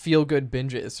like feel good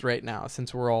binges right now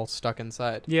since we're all stuck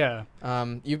inside. Yeah.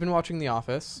 You've been watching The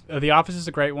Office. The Office is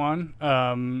a great one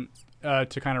to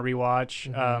kind of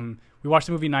rewatch. Mm-hmm. We watched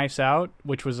the movie Knives Out,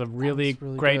 which was a really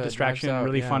great good. Distraction,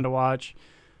 really fun to watch.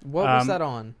 What was that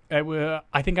on?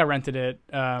 I think I rented it.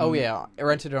 I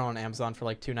rented it on Amazon for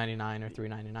like $2.99 or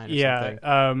 $3.99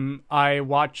 something. I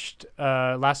watched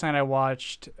last night. I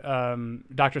watched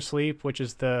Dr. Sleep, which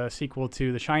is the sequel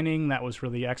to The Shining. That was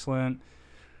really excellent.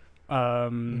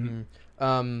 There's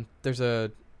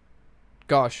the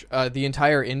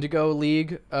entire Indigo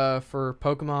League for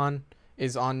Pokemon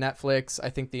is on Netflix. I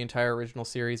think the entire original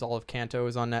series, all of Kanto,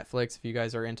 is on Netflix. If you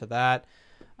guys are into that.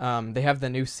 They have the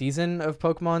new season of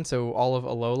Pokemon, so all of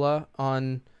Alola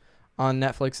on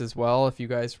Netflix as well. If you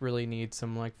guys really need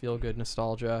some like feel good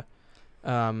nostalgia,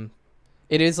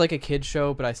 it is like a kid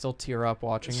show, but I still tear up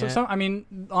watching it. I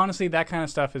mean, honestly, that kind of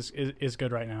stuff is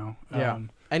good right now.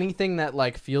 Anything that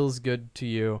like feels good to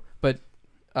you. But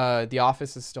The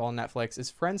Office is still on Netflix. Is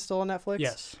Friends still on Netflix?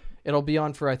 Yes, it'll be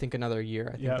on for I think another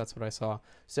year. I think that's what I saw.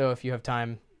 So if you have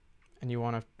time and you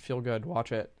want to feel good,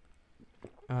 watch it.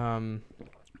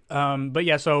 But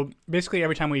yeah, so basically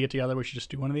every time we get together, we should just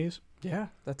do one of these. Yeah,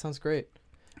 that sounds great.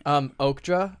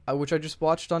 Okja, which I just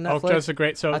watched on Netflix.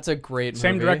 Okja's that's a great movie.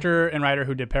 Same director and writer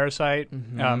who did Parasite.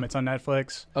 Mm-hmm. It's on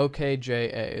Netflix.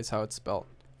 OKJA is how it's spelled.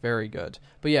 Very good.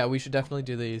 But yeah, we should definitely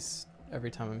do these every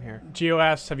time I'm here. Gio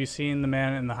asks, have you seen The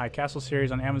Man in the High Castle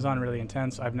series on Amazon? Really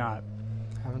intense. I've not.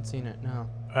 Haven't seen it, no.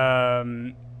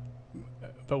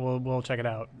 but we'll check it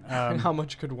out. And how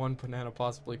much could one banana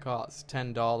possibly cost?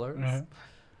 $10.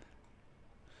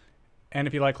 And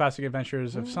if you like Classic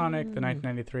Adventures of Sonic, the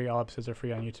 1993, all episodes are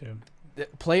free on YouTube.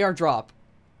 Play our drop.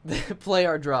 Play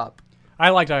our drop. I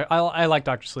like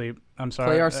Dr. Sleep. I'm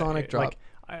sorry. Play our Sonic drop.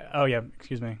 Oh yeah,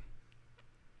 excuse me.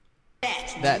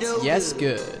 That's yes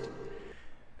good.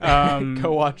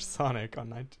 Go watch Sonic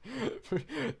on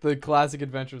the Classic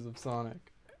Adventures of Sonic.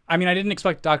 I mean, I didn't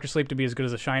expect Dr. Sleep to be as good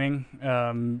as The Shining,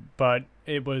 but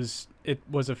it was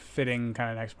a fitting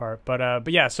kind of next part. But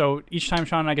yeah, so each time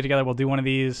Sean and I get together, we'll do one of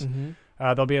these. Mm-hmm.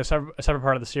 There'll be a separate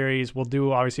part of the series. We'll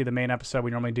do obviously the main episode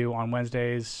we normally do on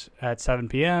Wednesdays at 7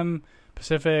 p.m.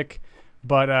 Pacific,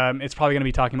 but it's probably going to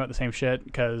be talking about the same shit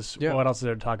because what else is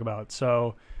there to talk about?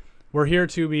 So we're here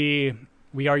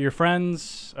we are your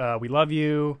friends. We love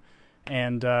you,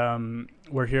 and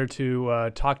we're here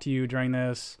to talk to you during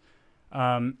this.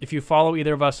 If you follow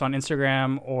either of us on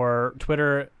Instagram or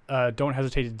Twitter, don't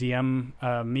hesitate to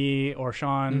DM me or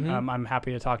Sean. Mm-hmm. I'm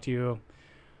happy to talk to you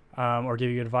or give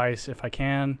you advice if I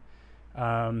can.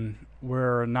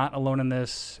 We're not alone in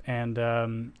this,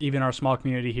 and even our small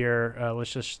community here,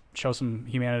 let's just show some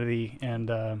humanity and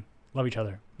love each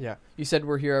other. Yeah. You said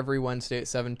we're here every Wednesday at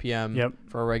 7 p.m.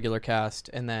 for a regular cast,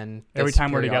 and then every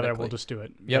time we're together, we'll just do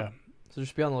it. Yep. Yeah. So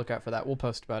just be on the lookout for that. We'll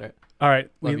post about it. All right.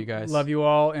 Love you guys. Love you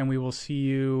all, and we will see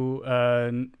you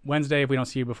Wednesday if we don't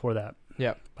see you before that.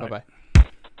 Yeah. Bye-bye.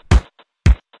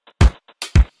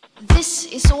 This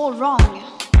is all wrong.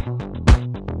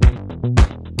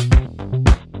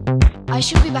 I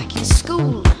should be back in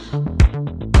school.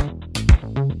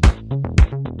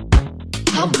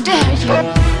 How dare you!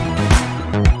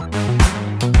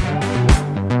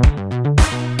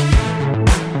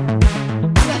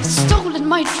 You have stolen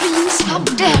my dreams. How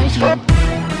dare you!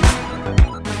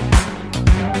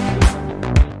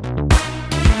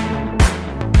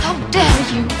 How dare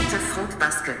you! The Fruit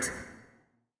Basket.